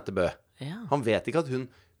kjenner jo ikke Anette Bø. Han vet ikke at hun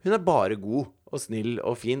bare god og snill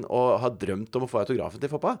og fin, og har drømt om å få autografen til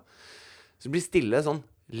Foppa. Så det blir stille sånn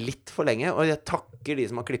litt for lenge, og jeg takker de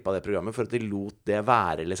som har klippet det programmet for at de lot det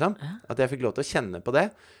være, liksom. At jeg fikk lov til å kjenne på det.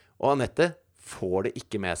 Og Anette får det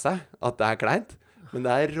ikke med seg at det kleint, men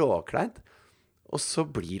det råkleint. Og så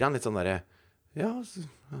blir han litt sånn der, ja, så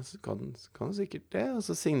kan han sikkert det, og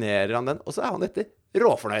så signerer han den, og så han etter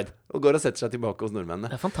råfornøyd, og går og setter seg tilbake hos nordmennene.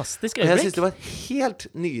 Det fantastisk øyeblikk. Og jeg synes øyeblikk. det var et helt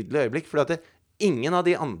nydelig øyeblikk, fordi at ingen av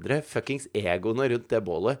de andre fuckings egoene rundt det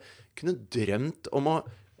bålet kunne drømt om å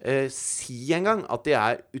si en gang at de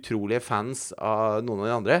utrolige fans av noen av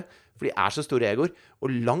de andre. For de så store egoer,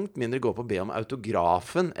 og langt mindre gå på å be om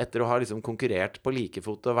autografen etter å ha liksom konkurrert på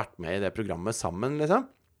likefot og vært med i det programmet sammen, liksom.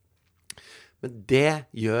 Men det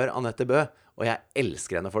gjør Anette Bø, og jeg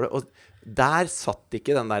elsker henne for det. Og der satt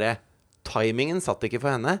ikke den der timingen satt ikke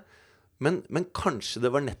for henne, men kanskje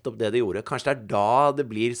det var nettopp det de gjorde. Kanskje det da det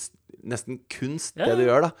blir nesten kunst det du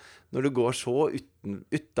gjør da, når du går så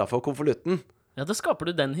utenfor konvolutten. Ja, da skaper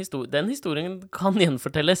du den historien kan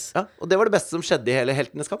gjenfortelles. Ja, og det var det beste som skjedde i hele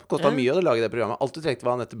Helteneskap. Kostet mye å lage det programmet. Alt du trengte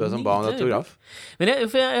var Anette Bø som ba om en autograf. Men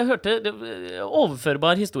jeg hørte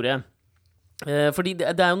overførbar historie. Fordi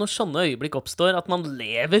det jo når sånne øyeblikk oppstår at man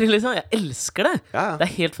lever, liksom. Jeg elsker det. Ja.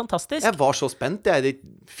 Det helt fantastisk. Jeg var så spent, I de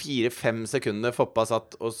 4-5 sekundene Foppa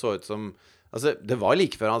satt og så ut som... Altså, det var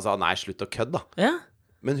like før han sa, nei, slutt å kødde da. Ja.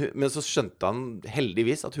 Men så skjønte han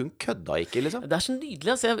heldigvis at hun kødda ikke, liksom. Det så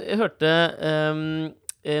nydelig, altså. Jeg hørte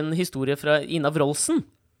en historie fra Ina Wroldsen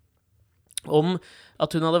om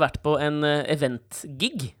at hun hadde vært på en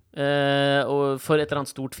event-gig for et eller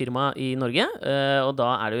annet stort firma i Norge, og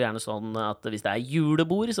da det jo gjerne sånn at hvis det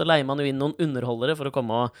julebord, så leier man jo inn noen underholdere for å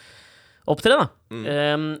komme og opptre da.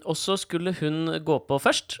 Og så skulle hun gå på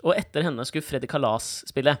først, og etter henne skulle Freddy Kalas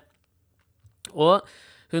spille. Og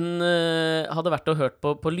hun hadde vært og hørt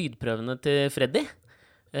på lydprøvene til Freddy,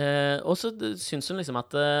 og så synes hun liksom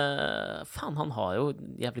at faen, han har jo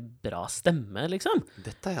jævlig bra stemme, liksom.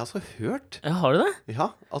 Dette har jeg altså hørt. Ja, har du det? Ja,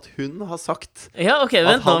 at hun har sagt. Ja, ok,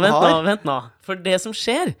 vent nå. For det som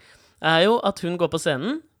skjer jo at hun går på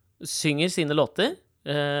scenen, synger sine låter,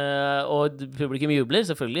 og publikum jubler,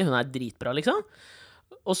 selvfølgelig. Hun dritbra, liksom.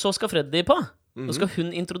 Og så skal Freddy på. Nå skal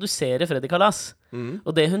hun introdusere Freddy Kalas.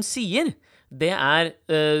 Og det hun sier, det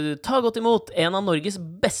ta godt imot en av Norges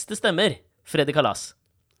beste stemmer, Freddy Kalas.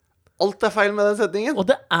 Alt feil med den setningen. Og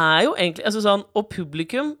det jo egentlig, altså sånn, og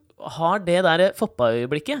publikum har det der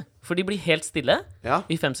Foppa-øyeblikket, for de blir helt stille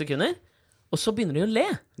I 5 sekunder, og så begynner de å le.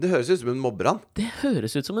 Det høres ut som en mobber han. Det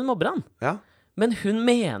høres ut som en mobber han. Ja. Men hun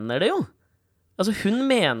mener det jo. Altså, hun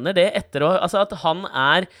mener det etter å... Altså, at han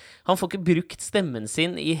får ikke brukt stemmen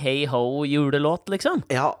sin I Hey Ho julelåt, liksom.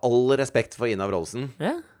 Jeg har all respekt for Ina Wroldsen.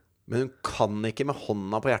 Ja. Men hun kan ikke med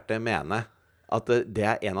hånda på hjertet mene at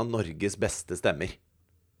det en av Norges beste stemmer.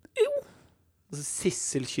 Jo. Altså,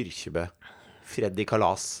 Sissel Kyrkjebø. Freddy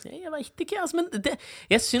Kalas. Jeg vet ikke, altså, men det...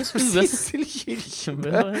 Jeg synes Sissel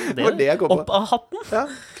Kyrkjebø var det jeg kom på. Opp av hatten. Ja.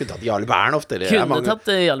 Kunne tatt Jarle Bernhoft, eller... Kunne tatt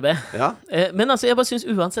Jarle B. Ja. Men altså, jeg bare synes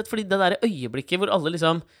uansett, fordi det der øyeblikket hvor alle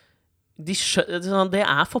liksom... det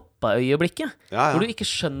Foppa-øyeblikket hvor du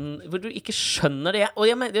ikke skjønner det og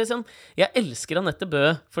det sånn, jeg elsker Anette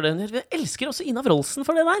Bø for det, jeg elsker også Ina Wroldsen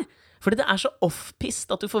for det der, fordi det så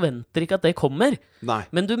off-pist at du forventer ikke at det kommer. Nei.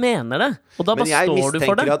 Men du mener det, og da bare står du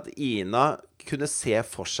for det. Men jeg mistenker at Ina kunne se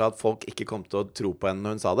for seg at folk ikke kom til å tro på henne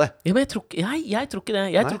når hun sa det. Ja, men jeg tror ikke det.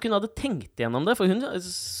 Jeg tror ikke hun hadde tenkt gjennom det, for hun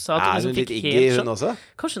sa at hun hun litt iggy, hun også?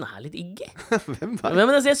 Kanskje hun litt iggy? Hvem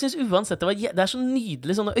men altså, jeg synes uansett det så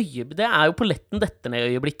nydelig sånne øyeblikk. Det jo polletten dette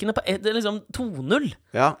ned øyeblikkene. Det liksom 2-0,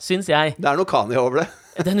 synes jeg. Det noe Kanye over det.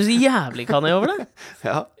 Det noe så jævlig Kanye over det.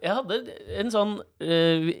 Ja. Jeg hadde en sånn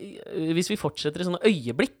hvis vi fortsetter I sånne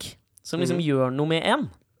øyeblikk som liksom gjør noe med en,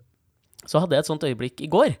 så hadde jeg et sånt øyeblikk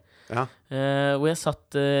I går. Ja. Hvor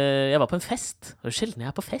jeg var på en fest. Det sjelden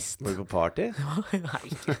jeg på fest. Var du på party?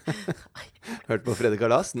 Nei. Hørte på Freddy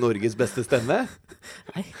Kalas, Norges beste stemme?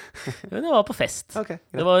 Nei, men jeg var på fest. Okay,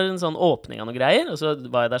 det var en sånn åpning av noen greier, og så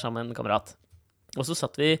var jeg der sammen med en kamerat. Og så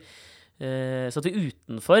satt vi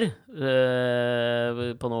utenfor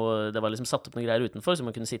på noe, det var liksom satt opp noen greier utenfor, så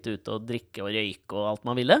man kunne sitte ute og drikke og røyke og alt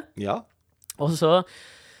man ville. Ja. Og så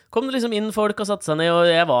kom det liksom inn folk og satte seg ned, og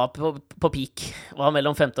jeg var på peak. Var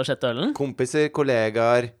mellom 5. og 6. ølen. Kompiser,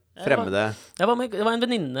 kollegaer, fremmede. Det var en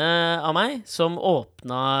venninne av meg som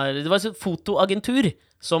åpnet... Det var et fotoagentur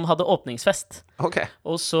som hadde åpningsfest. Ok.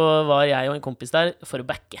 Og så var jeg og en kompis der for å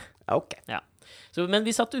backe. Ok. Ja. Men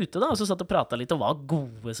vi satt ute da, og så satt og pratet litt og var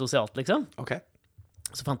gode sosialt, liksom. Ok.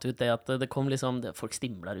 Så fant vi ut det at det kom liksom... folk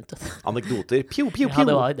stimlet rundt. Anekdoter. Pjo, pjo, pjo.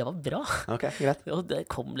 Ja, det var bra. Ok, greit. Og det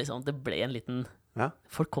kom liksom... Det ble en liten... Ja.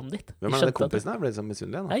 Folk kom dit. Hvem det kompisen her? Ble det så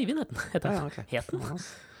misunnelig? Nei, Eivind heter han. Ja, okay. Het han.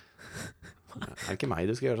 Det ikke meg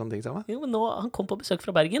du skal gjøre sånne ting sammen? Jo, men nå, han kom på besøk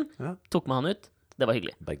fra Bergen. Ja. Tok med han ut. Det var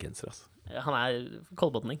hyggelig. Bergenser, altså. Han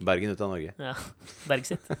kolbotning. Bergen ut av Norge. Ja,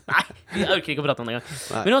 Bergsitt. Nei, jeg orker ikke å prate om det engang.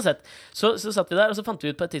 Men uansett, så satt vi der, og så fant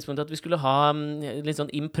vi ut på et tidspunkt at vi skulle ha litt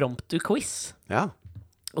sånn impromptu quiz. Ja.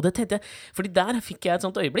 Og det tenkte jeg, fordi der fikk jeg et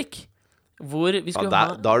sånt øyeblikk, hvor vi skulle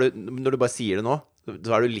ha... Når du bare sier det nå, så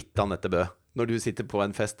du litt Anette Bø. når du sitter på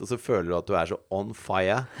en fest, og så føler du at du så on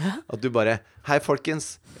fire, at du bare, hei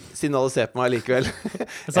folkens, signaliser på meg likevel.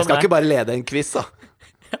 Jeg skal ikke bare lede en quiz, da.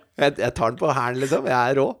 Jeg tar den på hæren, liksom.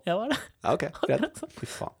 Jeg rå. Ja, var det. Ja, ok, greit. Fy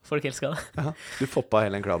faen. Folk elsker det. Ja, du foppa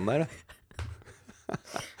hele den klanen der, da.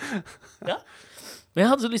 Ja. Men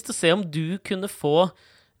jeg hadde så lyst til å se om du kunne få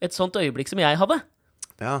et sånt øyeblikk som jeg hadde.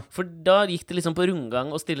 Ja. For da gikk det liksom på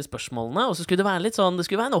rundgang å stille spørsmålene, og så skulle det være litt sånn, det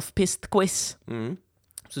skulle være en off-pist-quiz.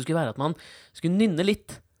 Så det skulle være at man skulle nynne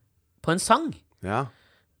litt på en sang. Ja.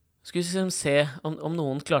 Skulle liksom se om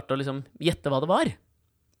noen klarte å liksom gjette hva det var.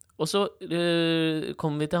 Og så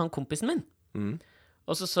kom vi til han kompisen min.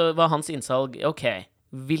 Og så var hans innsalg, ok,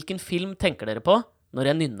 hvilken film tenker dere på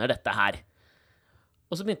når jeg nynner dette her?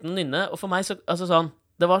 Og så begynte han å nynne, og for meg så, altså sånn,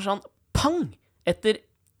 det var sånn, pang!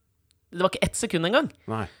 Det var ikke 1 sekund engang.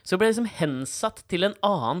 Nei. Så jeg ble liksom hensatt til en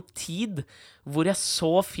annen tid, hvor jeg så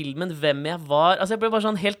filmen, hvem jeg var. Altså jeg ble bare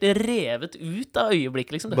sånn helt revet ut av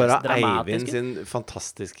øyeblikket, liksom. Det bare Eivind sin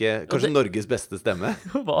fantastiske, kanskje Norges beste stemme.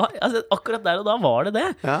 Altså, akkurat der og da var det.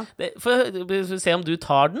 Ja. For se om du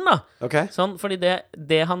tar den, da. Ok. Sånn, fordi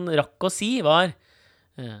det han rakk å si var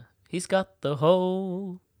He's got the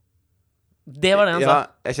whole... Det var det han sa. Ja,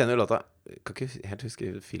 jeg kjenner jo låta. Kan ikke helt huske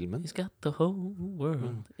filmen. He's got the whole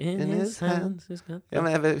world in his hands. Ja, men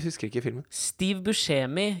jeg husker ikke filmen. Steve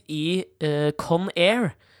Buscemi i Con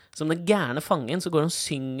Air, som den gærne fangen, så går han og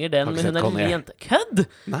synger den med hun lille jente. Kødd!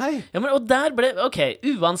 Nei. Ja, men, og der ble, ok,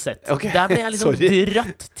 uansett. Okay. Der ble jeg liksom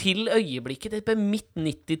dratt til øyeblikket. Det ble midt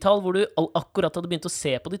 90-tall, hvor du akkurat hadde begynt å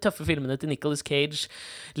se på de tøffe filmene til Nicolas Cage,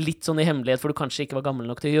 litt sånn i hemmelighet, for du kanskje ikke var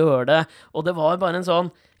gammel nok til å gjøre det. Og det var bare en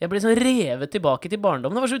sånn, jeg ble sånn revet tilbake til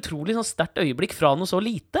barndommen. Det var så utrolig sånn sterkt øyeblikk fra noe så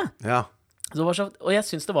lite. Ja. Og jeg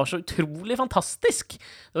synes det var så utrolig fantastisk.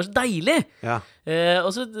 Det var så deilig. Ja. Og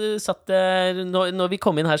så satt jeg når vi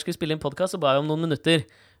kom inn her og skulle spille inn podcast, så ba jeg om noen minutter.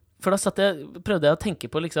 For da prøvde jeg å tenke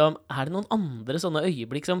på liksom, det noen andre sånne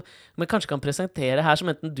øyeblikk som man kanskje kan presentere her,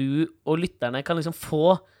 som enten du og lytterne kan liksom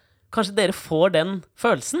få. Kanskje dere får den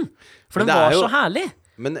følelsen. For den var så herlig.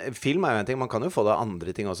 Men film jo en ting. Man kan jo få det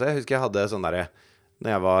andre ting også. Jeg husker jeg hadde sånn der,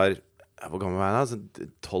 når jeg var... Hvor gammel var jeg da?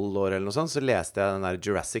 12 år eller noe sånt. Så leste jeg den der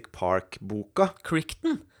Jurassic Park-boka.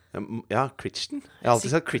 Crichton? Ja, Crichton. Jeg har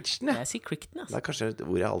alltid sagt Crichton, jeg sier Crichton, Det kanskje et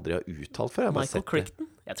ord jeg aldri har uttalt før. Michael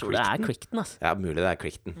Crichton? Jeg tror det Crichton, Ja, mulig det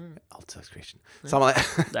Crichton. Jeg har alltid sagt Crichton. Samme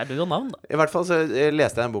det. Det du og navn, da. I hvert fall så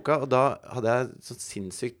leste jeg den boka, og da hadde jeg så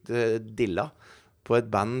sinnssykt dilla på et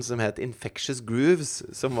band som het Infectious Grooves,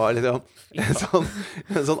 som var liksom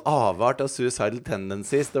en sånn avart av Suicidal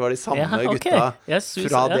Tendencies. Det var de samme gutta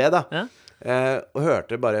fra det, da. Ja. Og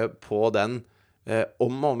hørte bare på den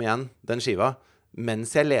om og om igjen, den skiva,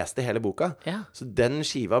 mens jeg leste hele boka. Ja. Så den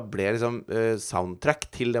skiva ble liksom soundtrack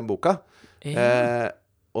til den boka.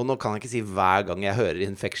 Og nå kan jeg ikke si hver gang jeg hører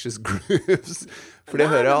Infectious Grooves, for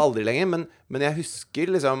det hører jeg aldri lenger, men jeg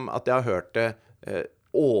husker liksom at jeg har hørt det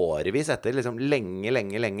årevis etter, liksom lenge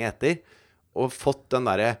etter, og fått den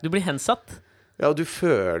derre... Du blir hensatt. Ja, og du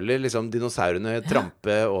føler liksom dinosaurene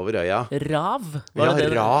trampe over øya. Rav? Var det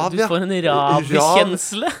rav, Du får en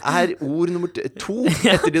rav-kjensle. Rav ord nummer 2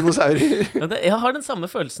 etter dinosaurer. Jeg har den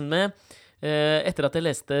samme følelsen med etter at jeg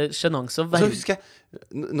leste Shenangs og Verden. Så husker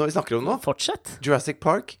jeg, når vi snakker om nå, fortsett. Jurassic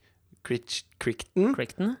Park,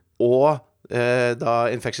 Crichton, og da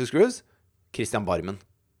Infectious Grooves, Christian Barmen.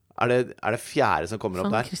 Er det fjerde som kommer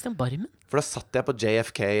opp der? Christian Barmen? For da satt jeg på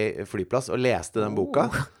JFK flyplass og leste den boka,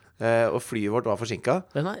 og flyet vårt var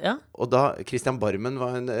forsinket. Ja. Og da, Christian Barmen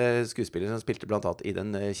var en skuespiller som spilte blant annet i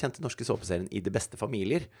den kjente norske såpeserien I de beste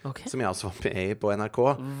familier, som jeg også var med I på NRK.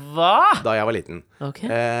 Hva? Da jeg var liten.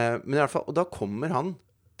 Men I hvert fall, og da kommer han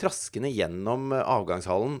traskende gjennom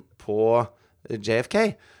avgangshallen på JFK,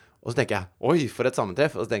 og så tenker jeg, oi, for et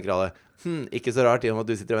sammentreff. Og så tenker alle, ikke så rart I og med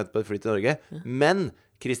at du sitter og venter på et fly til Norge. Men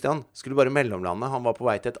Christian skulle bare mellomlande. Han var på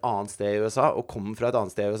vei til et annet sted I USA, og kom fra et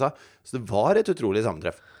annet sted I USA. Så det var et utrolig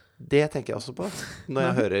sammentreff. Det tenker jeg også på når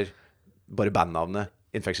jeg hører bare bandnavnet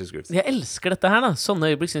Infectious Grooves. Jeg elsker dette her da.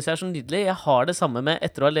 Sånne øyeblikk synes jeg så nydelig. Jeg har det samme med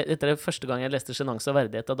etter første gang jeg leste Sjenangs og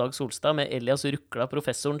verdighet av Dag Solstad, med Elias Rukla,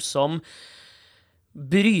 professoren, som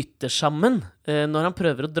bryter sammen når han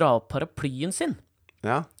prøver å dra opp paraplyen sin.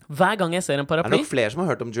 Ja. Hver gang jeg ser en paraply... Det nok flere som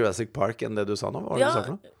har hørt om Jurassic Park enn det du sa nå? Hva var det du sa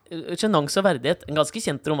for noe? Sjenangs og verdighet, en ganske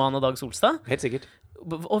kjent roman av Dag Solstad. Helt sikkert.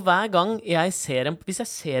 Og hver gang hvis jeg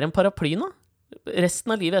ser en paraply nå,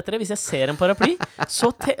 resten av livet etter det, hvis jeg ser en paraply, så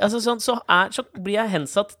blir jeg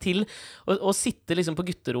hensatt til å sitte liksom på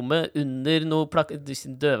gutterommet under noen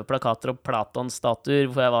døve plakater og Platon-statuer,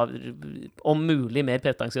 hvor jeg var om mulig mer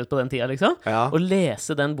pretensiøs på den tida, liksom. Ja. Og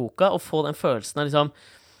lese den boka, og få den følelsen av liksom,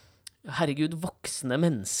 herregud, voksne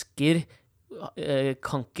mennesker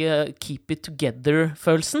kan ikke keep it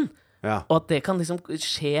together-følelsen. Ja. Og at det kan liksom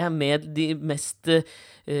skje med de mest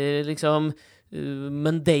liksom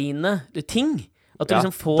mundane ting. At du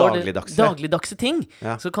liksom får dagligdagse ting.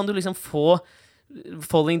 Ja. Så kan du liksom få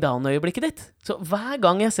falling down-øyeblikket ditt. Så hver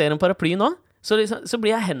gang jeg ser en paraply nå, så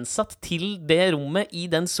blir jeg hensatt til det rommet i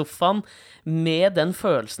den sofaen med den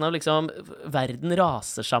følelsen av liksom verden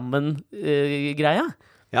raser sammen greia.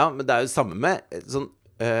 Ja, men det er jo samme med sånn,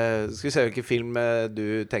 skal vi se hvilken film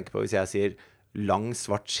du tenker på hvis jeg sier lang,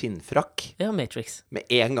 svart skinnfrakk? Ja, Matrix. Med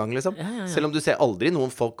en gang, liksom. Ja. Selv om du ser aldri noen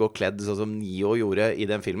folk gå kledd sånn som Neo gjorde i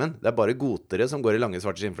den filmen. Det er bare gotere som går i lange,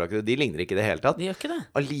 svarte skinnfrakker. De ligner ikke det hele tatt. De gjør ikke det.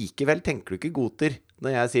 Allikevel tenker du ikke goter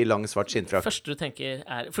når jeg sier lang, svart skinnfrakk. Første du tenker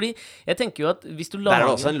fordi jeg tenker jo at hvis du lager... Der er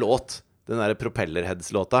det også en låt. Den der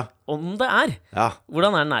Propellerheads-låta. Om det er. Ja.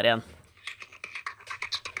 Hvordan er den her igjen?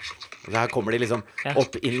 Og her kommer de liksom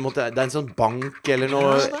opp inn mot... Det er en sånn bank eller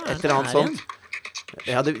noe, et eller annet sånt.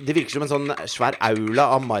 Ja, det virker som en sånn svær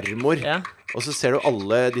aula av marmor. Ja. Og så ser du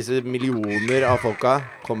alle disse millioner av folka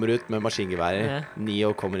kommer ut med maskingeværer.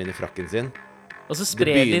 Neo kommer inn i frakken sin. Og så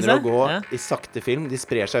sprer det de seg. begynner å gå i sakte film. De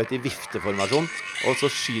sprer seg ut i vifteformasjon. Og så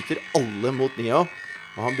skyter alle mot Neo.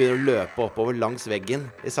 Og han begynner å løpe oppover langs veggen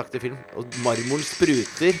i sakte film. Og marmoren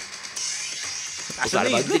spruter. Og så er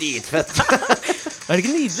det bare dritfett. Er det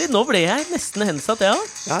ikke nydelig? Nå ble jeg nesten hensatt, ja.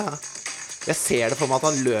 Ja. Jeg ser det for meg at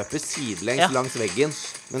han løper sidelengs langs veggen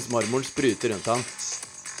mens marmoren spruter rundt han.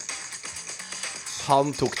 Han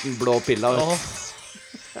tok den blå pilla.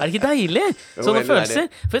 Er det ikke deilig? Sånne følelser.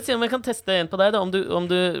 For jeg ser om jeg kan teste en på deg da. Om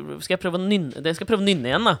du skal jeg prøve å nynne. Jeg skal prøve å nynne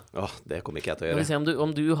igjen da. Det kommer ikke jeg til å gjøre. Se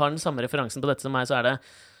om du har den samme referansen på dette som meg, så er det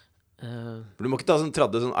du må ikke ta sånn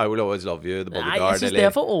tradde sånn I Will Always Love You, The Bodyguard. Nei, jeg synes det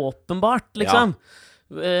er for åpenbart, liksom.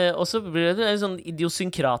 Og så blir det en sånn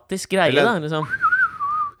idiosynkratisk greie da, liksom.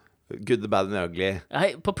 Good, the bad and the ugly.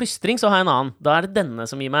 Nei, på plystring så har jeg en annen. Da er det denne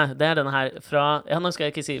som gir meg. Det er denne her fra... Ja, nå skal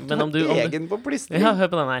jeg ikke si... Men om du... Egen på plystring? Ja, hør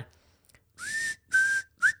på den her.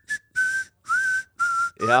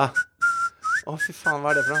 Ja. Fy faen,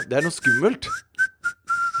 hva er det for noe? Det er noe skummelt.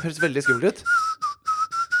 Det høres veldig skummelt ut.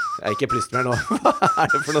 Jeg er ikke plyster mer nå. Hva er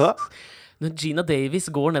det for noe da? Når Gina Davis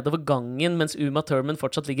går nedover gangen mens Uma Thurman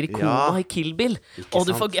fortsatt ligger i koma i Kill Bill. Jeg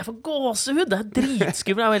får gåsehud. Det er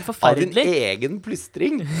dritskummelt. Det er jo helt forferdelig. Av din egen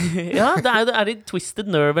plystring. Ja, det er det Twisted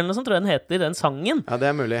Nerve eller noe sånt, tror jeg den heter, den sangen. Ja, det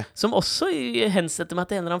er mulig. Som også hensetter meg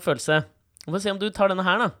til en eller annen følelse. Vi får se om du tar denne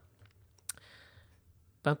her da.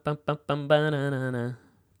 Nei,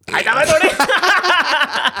 det var dårlig!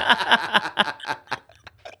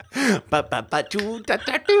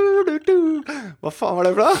 Hva faen var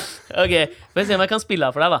det for deg? Ok, får jeg se om jeg kan spille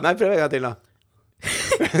av for deg da. Nei, prøv en gang til da.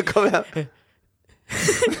 Kom igjen.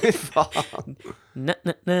 Faen. Det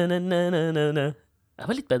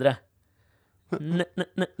var litt bedre.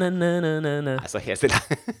 Nei, så helt stille.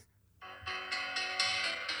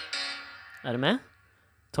 Er du med?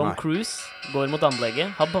 Tom Cruise går mot anlegget,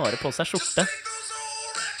 har bare på seg skjorte.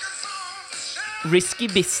 Risky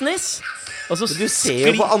business. Du ser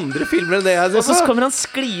jo på andre filmer enn det jeg ser på. Og så kommer han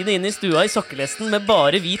skliende inn i stua i sokkelesten med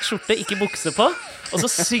bare hvit skjorte, ikke bukse på. Og så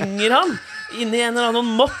synger han inni en eller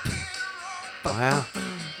annen mopp.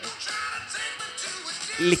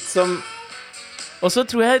 Litt som... Og så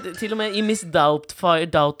tror jeg til og med i Miss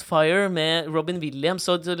Doubtfire med Robin Williams,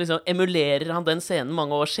 så liksom emulerer han den scenen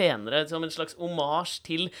mange år senere som en slags hommage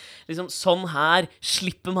til liksom, sånn her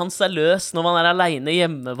slipper man seg løs når man er alene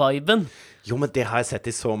hjemme-viben. Jo, men det har jeg sett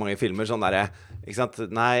i så mange filmer. Sånn der, ikke sant?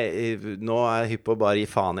 Nei, nå er jeg hypp på å bare gi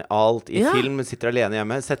faen i alt. I film, sitter alene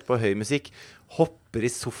hjemme, setter på høy musikk, hopper i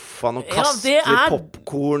sofaen og kaster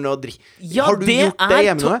popcorn og har du gjort det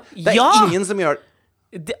hjemme nå? Det er ingen som gjør det.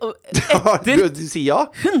 Du sier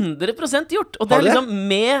ja? 100% gjort. Og det er liksom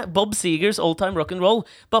med Bob Segers All Time Rock'n'Roll.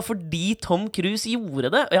 Bare fordi Tom Cruise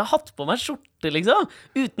gjorde det. Og jeg har hatt på meg skjorte liksom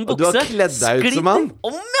uten bukse. Og du har kledd deg ut som han.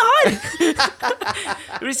 Om jeg har!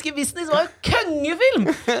 Risky Business var jo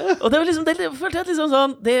kongefilm. Og det var liksom, det følte jeg liksom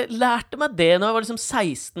sånn, det lærte meg det når jeg var liksom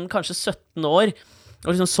 16, kanskje 17 år,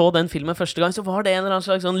 og liksom så den filmen første gang, så var det en eller annen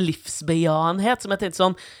slags sånn livsbejaenhet som jeg tenkte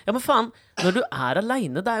sånn, ja, men faen, når du er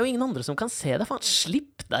alene, det er jo ingen andre som kan se deg, faen,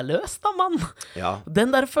 slipp deg løs da, mann. Ja. Den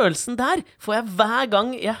der følelsen der får jeg hver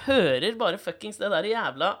gang jeg hører bare fuckings det der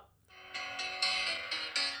jævla...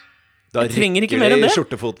 Da jeg trenger ikke mer enn det.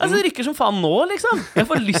 Skjortefoten. Altså, det rykker som faen nå, liksom. Jeg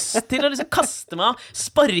får lyst til å liksom kaste meg av,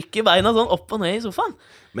 sparke beina sånn opp og ned i sofaen.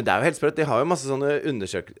 Men det er jo helt sprøtt, de har jo masse sånne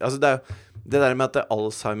undersøkelser. Altså, det er jo det der med at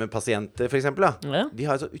Alzheimer-pasienter, for eksempel, de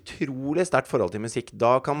har et så utrolig sterkt forhold til musikk.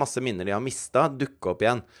 Da kan masse minner de har mistet dukke opp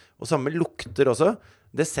igjen. Og samme lukter også.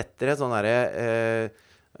 Det setter et sånn derre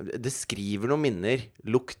det skriver noen minner,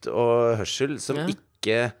 lukt og hørsel, som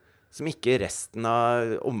ikke som ikke resten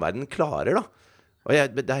av omverdenen klarer, da.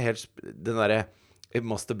 Og det helt den derre It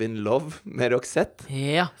Must Have Been Love med Roxette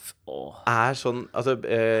sånn, altså,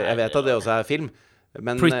 jeg vet at det også film,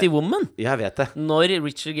 men Pretty Woman. Jeg vet det. Når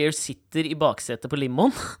Richard Gere sitter i baksetet på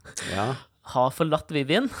limoen, har forlatt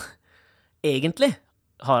Vivian. Egentlig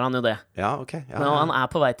har han jo det. Ja, ok. Men han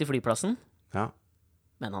på vei til flyplassen,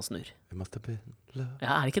 men han snur. It Must Have Been Love.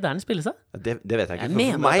 Er det ikke der den spilles, da? Det vet jeg ikke. Jeg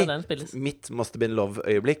mener for meg, at det er der den spilles. mitt Must Have Been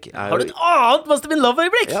Love-øyeblikk Har du et annet Must Have Been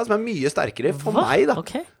Love-øyeblikk? Ja, som mye sterkere for meg, da.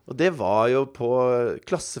 Okay. Og det var jo på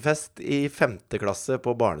klassefest i 5. klasse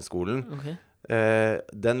på barneskolen. Okay.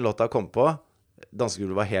 Den låta kom på.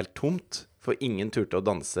 Dansegulvet var helt tomt, for ingen turte å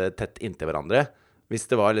danse tett inntil hverandre. Hvis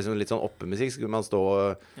det var liksom litt sånn oppemusikk, skulle man stå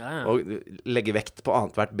og legge vekt på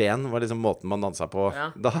annet hvert ben. Var liksom måten man dansa på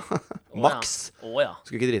da. Maks.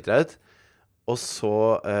 Skulle ikke drite deg ut. Og så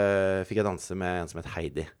fikk jeg danse med en som het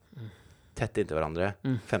Heidi. Tett inntil hverandre.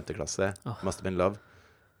 5. klasse. Must Have Been Love.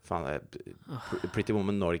 Faen, Pretty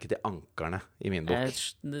Woman når ikke til ankerne i min bok.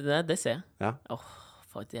 Det ser jeg. Ja.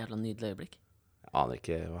 For et jævla nydelig øyeblikk. Jeg aner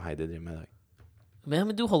ikke hva Heidi driver med i dag.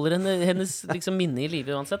 Men du holder hennes liksom, minne i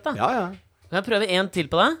livet uansett, da. Ja. Kan jeg prøve en til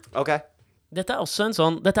på deg? Ok. Dette også en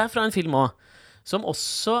sånn, dette fra en film også, som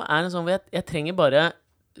også en sånn hvor jeg trenger bare,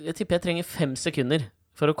 jeg tipper jeg trenger 5 sekunder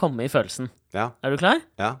for å komme i følelsen. Ja. Er du klar?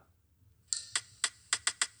 Ja.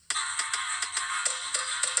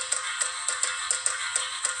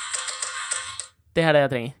 Det det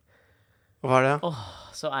jeg trenger. Hva det?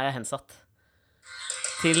 Så jeg hensatt.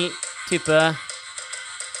 Til type,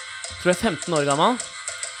 tror jeg 15 år gammel,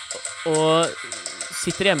 og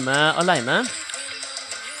sitter hjemme alene.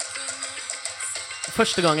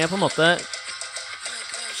 Første gang jeg på en måte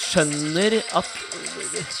skjønner at,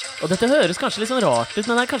 og dette høres kanskje litt sånn rart ut,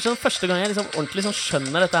 men det kanskje den første gang jeg liksom ordentlig sånn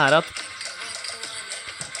skjønner dette her, at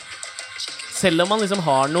selv om man liksom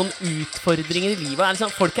har noen utfordringer i livet, liksom,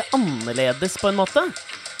 folk annerledes på en måte.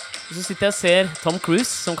 Og så sitter jeg og ser Tom Cruise,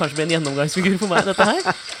 som kanskje blir en gjennomgangsfigur for meg, dette her,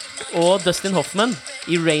 og Dustin Hoffman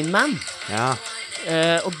i Rain Man. Ja.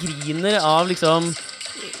 Og griner av liksom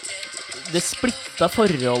det splitta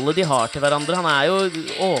forholdet de har til hverandre. Han jo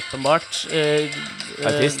åpenbart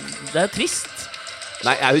trist. Det trist.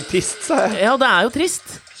 Nei, autist, sa jeg. Ja, det jo trist.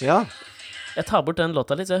 Ja. Jeg tar bort den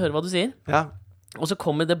låta litt, så jeg hører hva du sier. Ja. Og så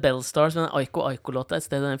kommer The Bell Stars med den Aiko-Aiko-låta et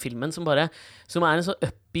sted i den filmen, som en så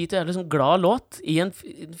upbeat og jævlig sånn glad låt i en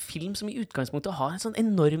film som i utgangspunktet har en sånn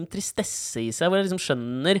enorm tristesse i seg, hvor jeg liksom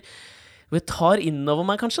skjønner, hvor jeg tar inn over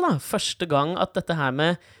meg kanskje da, første gang at dette her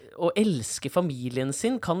med å elske familien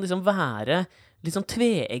sin kan liksom være litt sånn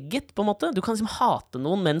tveegget på en måte. Du kan liksom hate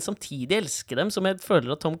noen, men samtidig elske dem, som jeg føler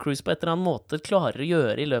at Tom Cruise på et eller annet måte klarer å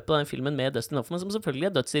gjøre i løpet av den filmen med Dustin Hoffman, som selvfølgelig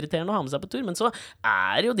dødsirriterende å ha med seg på tur, men så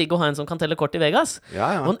det jo digg å ha en som kan telle kort i Vegas. Ja.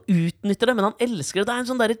 Og han utnytter det, men han elsker det. Det en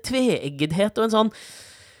sånn der tveeggedhet og en sånn,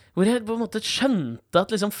 hvor jeg på en måte skjønte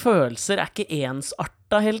at liksom følelser ikke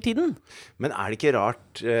ensarta hele tiden. Men det ikke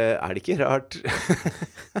rart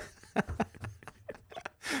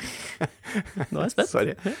Nå jeg spent.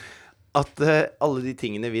 Sorry. At alle de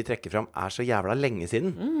tingene vi trekker fram så jævla lenge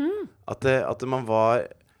siden. At man var,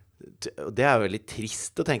 det jo veldig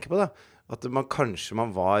trist å tenke på da, at kanskje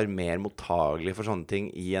man var mer mottagelig for sånne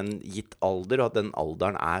ting i en gitt alder, og at den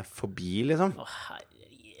alderen forbi, liksom. Herre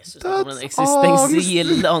Jesus, det kommer den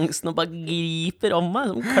eksistensielle angsten og bare griper om meg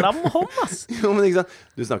som klam hånd, ass. Jo, men ikke sant,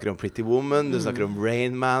 du snakker om Pretty Woman, du snakker om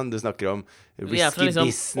Rain Man, du snakker om Risky liksom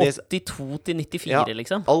Business. 82 til 94,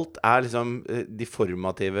 liksom. Alt liksom de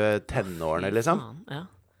formative tenårene, liksom. Ja.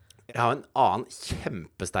 Jeg har en annen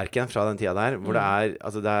kjempesterk en fra den tida der, hvor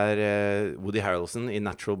det Woody Harrelson i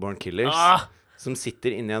Natural Born Killers, som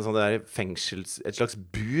sitter inne i en sånn der et slags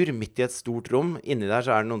bur midt i et stort rom. Inni der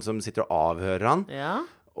så det noen som sitter og avhører han. Ja.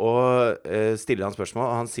 Og stiller han spørsmål,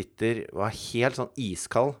 og han var helt sånn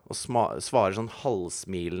iskald og svarer sånn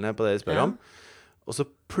halvsmilende på det de spør om. Og så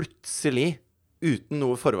plutselig, uten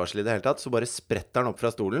noe forvarsel i det hele tatt, så bare spretter han opp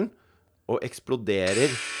fra stolen og eksploderer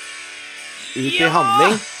ut i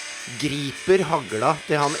handling, griper hagla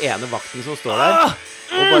til han ene vakten som står der,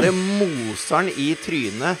 og bare moser han i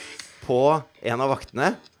trynet på en av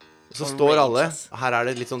vaktene. Så står alle, her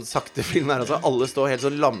det litt sånn sakte film her også, alle står helt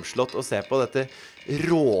sånn lamslått og ser på dette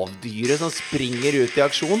rovdyret som springer ut i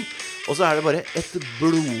aksjon, og så det bare et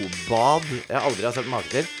blodbad jeg aldri har sett make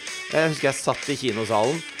til. Jeg husker jeg satt i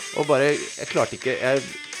kinosalen og bare, jeg klarte ikke,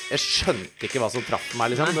 jeg skjønte ikke hva som traff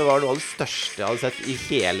meg, liksom. Det var noe av det største jeg hadde sett i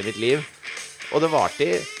hele mitt liv, og det var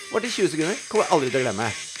til 20 sekunder, kommer jeg aldri til å glemme.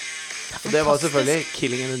 Og det var selvfølgelig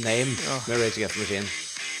Killing in the Name med Rage Against the Machine.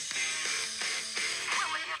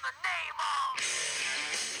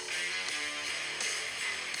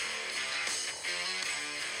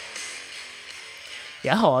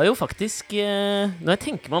 Jeg har jo faktisk, når jeg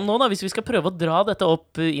tenker meg om nå da, hvis vi skal prøve å dra dette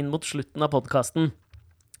opp inn mot slutten av podcasten,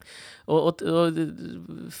 og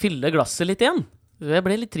fylle glasset litt igjen. Jeg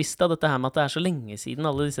ble litt trist av dette her med at det så lenge siden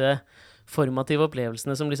alle disse formative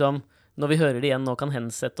opplevelsene som liksom, når vi hører det igjen nå, kan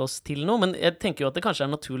hensette oss til noe. Men jeg tenker jo at det kanskje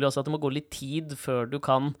naturlig også at det må gå litt tid før du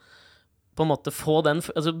kan på en måte få den,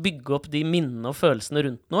 altså bygge opp de minnene og følelsene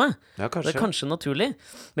rundt noe. Ja, kanskje. Det kanskje naturlig.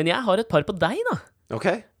 Men jeg har et par på deg da. Ok.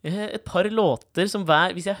 Et par låter som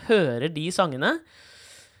hvis jeg hører de sangene,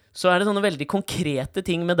 så det sånne veldig konkrete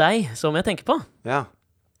ting med deg som jeg tenker på. Ja.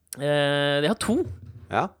 Jeg har 2.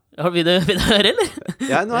 Ja. Vil du høre, eller?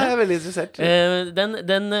 Ja, nå jeg veldig interessert.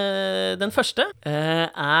 Den første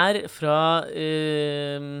fra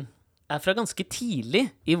ganske tidlig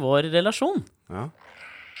i vår relasjon. Ja.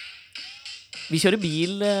 Vi kjører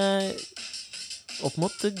bil opp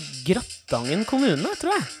mot Grattangen kommune,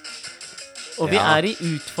 tror jeg. Og vi i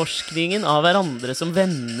utforskningen av hverandre som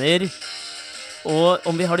venner, og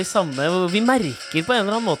om vi har de samme, vi merker på en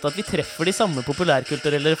eller annen måte at vi treffer de samme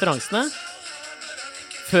populærkulturelle referansene.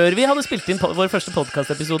 Før vi hadde spilt inn vår første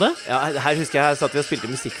podcast-episode. Ja, her husker jeg satt vi og spilte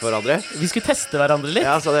musikk for hverandre. Vi skulle teste hverandre litt.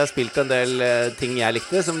 Ja, så hadde jeg spilt en del ting jeg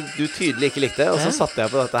likte, som du tydelig ikke likte, og så satte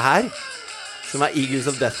jeg på dette her, som Eagles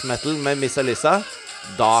of Death Metal med Miss Alyssa.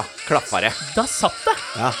 Da klappa det. Da satt det.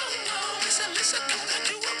 Ja.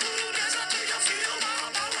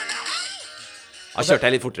 Da kjørte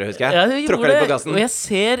jeg litt fortere, husker jeg. Ja, Tråkket litt på gassen. Og jeg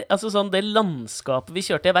ser altså, sånn, det landskapet vi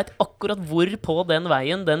kjørte. Jeg vet akkurat hvor på den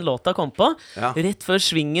veien den låta kom på. Ja. Rett før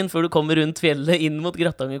svingen, før du kommer rundt fjellet inn mot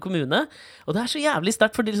Grattangen kommune. Og det så jævlig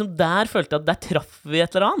sterkt, fordi liksom, der følte jeg at der traff vi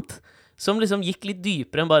et eller annet. Som liksom gikk litt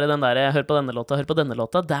dypere enn bare den der hør på denne låta, hør på denne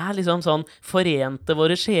låta. Der liksom sånn forente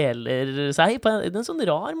våre sjeler seg på en sånn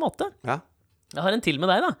rar måte. Ja. Jeg har en til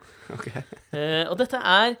med deg, da. Okay. Og dette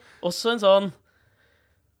også en sånn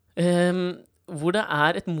hvor det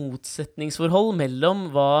et motsetningsforhold mellom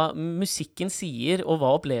hva musikken sier og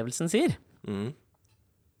hva opplevelsen sier. Mm.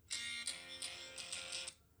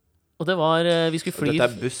 Og det var vi skulle fly. Og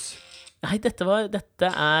dette buss. Nei, dette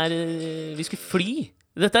vi skulle fly.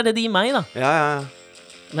 Dette det de gir meg, da. Ja, ja, ja.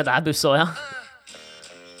 Men det buss også, ja.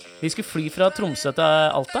 Vi skulle fly fra Tromsø til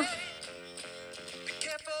Alta.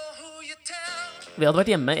 Vi hadde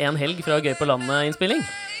vært hjemme en helg fra Gøy på landet-innspilling.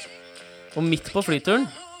 Og midt på flyturen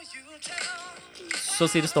så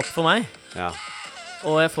sier det stopp for meg. Ja.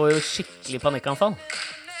 Og jeg får jo skikkelig panikkanfall.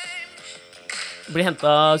 Blir hentet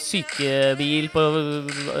av sykebil på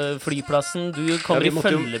flyplassen. Du kommer i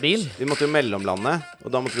følgebil. Vi måtte jo mellomlande, og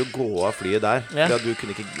da måtte vi jo gå av flyet der. Ja. For du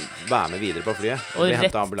kunne ikke være med videre på flyet. Og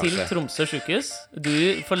rett til Tromsø sykehus. Du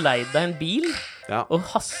får leid deg en bil, og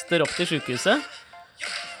haster opp til sykehuset.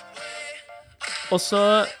 Og så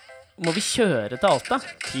må vi kjøre til Alta.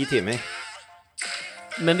 10 timer.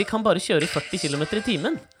 Men vi kan bare kjøre i 40 km i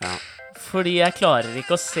timen. Ja. Fordi jeg klarer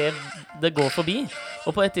ikke å se det gå forbi.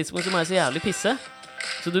 Og på et tidspunkt så må jeg så jævlig pisse.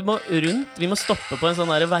 Så du må vi må stoppe på en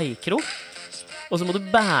sånn der veikro. Og så må du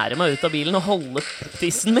bære meg ut av bilen og holde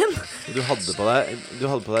tissen min. Du hadde på deg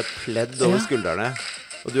et pledd over skuldrene.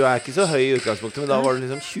 Og du ikke så høy i utgangspunktet, men da var du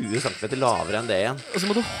liksom 20 cm lavere enn det igjen. Og så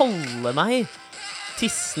må du holde meg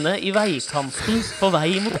tissene i veikanten på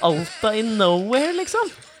vei mot Alta i nowhere,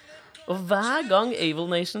 liksom. Og hver gang Evil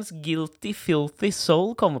Nations Guilty Filthy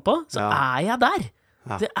Soul kommer på, så jeg der.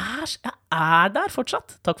 Ja. Jeg der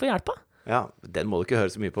fortsatt. Takk for hjelpa. Ja, den må du ikke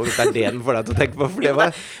høre så mye på, hvis det det den får deg til å tenke på, for det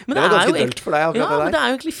var ganske dølt for deg. Ja, men det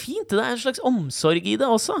jo egentlig fint. Det en slags omsorg i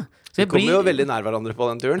det også. Vi kommer jo veldig nær hverandre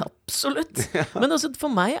på den turen. Absolutt. Ja. Men også,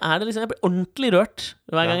 for meg det liksom, jeg blir ordentlig rørt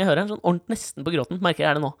hver gang jeg hører den, sånn nesten på gråten. Merker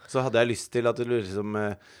jeg det nå. Så hadde jeg lyst til at du liksom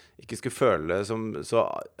ikke skulle føle som så,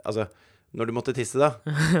 altså når du måtte tisse da,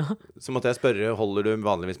 så måtte jeg spørre, holder du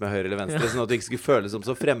vanligvis med høyre eller venstre, sånn at du ikke skulle føle som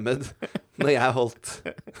så fremmed når jeg holdt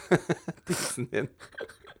tissen din.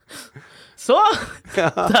 Så,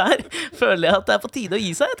 der føler jeg at det på tide å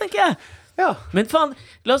gi seg, tenker jeg. Ja. Men faen,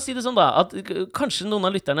 la oss si det sånn da, at kanskje noen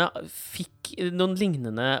av lytterne fikk noen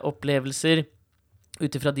lignende opplevelser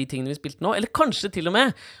utifra de tingene vi spilte nå, eller kanskje til og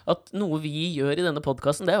med at noe vi gjør i denne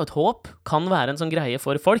podcasten, det jo et håp, kan være en sånn greie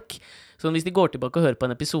for folk. Så hvis de går tilbake og hører på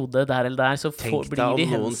en episode der eller der, så blir de hensatt. Tenk deg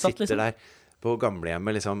om noen sitter liksom der på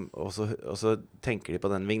gamlehjemmet liksom, og så tenker de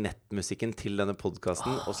på den vignettmusikken til denne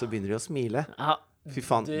podcasten, og så begynner de å smile. Ja. Fy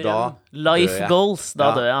faen, da life goals,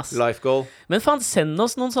 da dør jeg, ass. Life goal. Men faen, send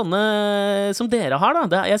oss noen sånne som dere har,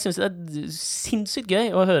 da. Jeg synes det sinnssykt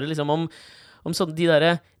gøy å høre liksom om sånn, de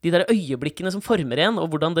der øyeblikkene som former en,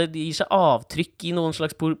 og hvordan det gir seg avtrykk i noen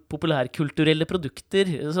slags populærkulturelle produkter.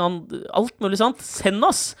 Sånn, alt mulig sånt. Send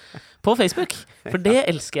oss på Facebook. For det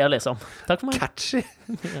elsker jeg å lese om. Takk for meg. Catchy.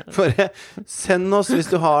 Bare send oss hvis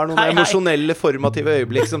du har noen emosjonelle, formative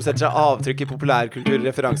øyeblikk som setter seg avtrykk i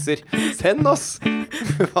populærkulturreferanser. Send oss!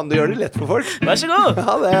 Faen, du gjør det lett for folk. Vær så god.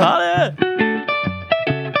 Ha det. Ha det.